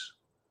 folks.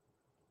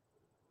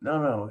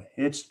 No.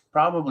 It's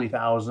probably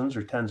thousands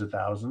or tens of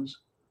thousands.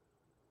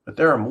 But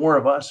there are more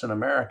of us in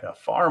America,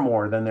 far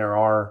more than there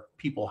are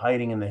people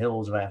hiding in the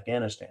hills of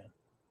Afghanistan.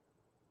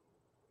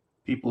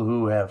 People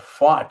who have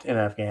fought in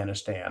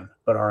Afghanistan,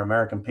 but are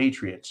American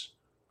patriots,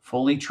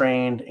 fully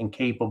trained and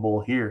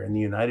capable here in the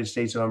United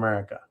States of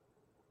America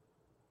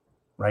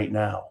right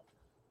now.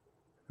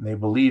 And they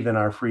believe in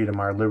our freedom,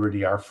 our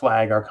liberty, our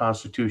flag, our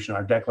Constitution,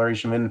 our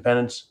Declaration of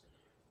Independence,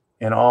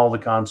 and all the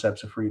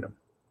concepts of freedom.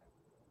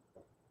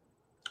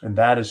 And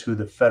that is who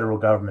the federal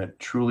government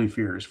truly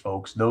fears,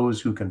 folks. Those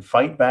who can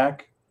fight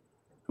back,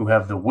 who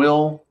have the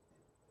will,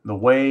 the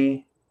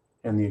way,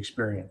 and the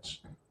experience.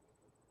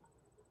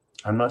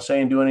 I'm not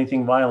saying do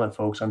anything violent,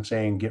 folks. I'm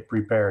saying get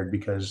prepared,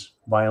 because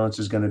violence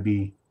is going to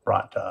be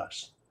brought to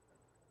us.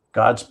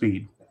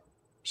 Godspeed,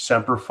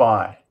 Semper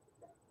Fi,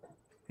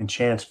 and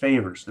chance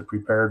favors the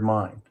prepared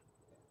mind.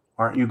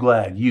 Aren't you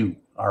glad you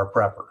are a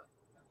prepper?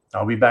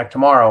 I'll be back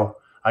tomorrow.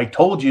 I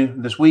told you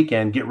this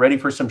weekend, get ready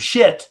for some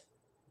shit.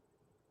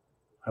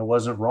 I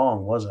wasn't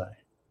wrong, was I?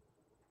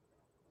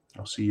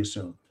 I'll see you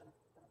soon.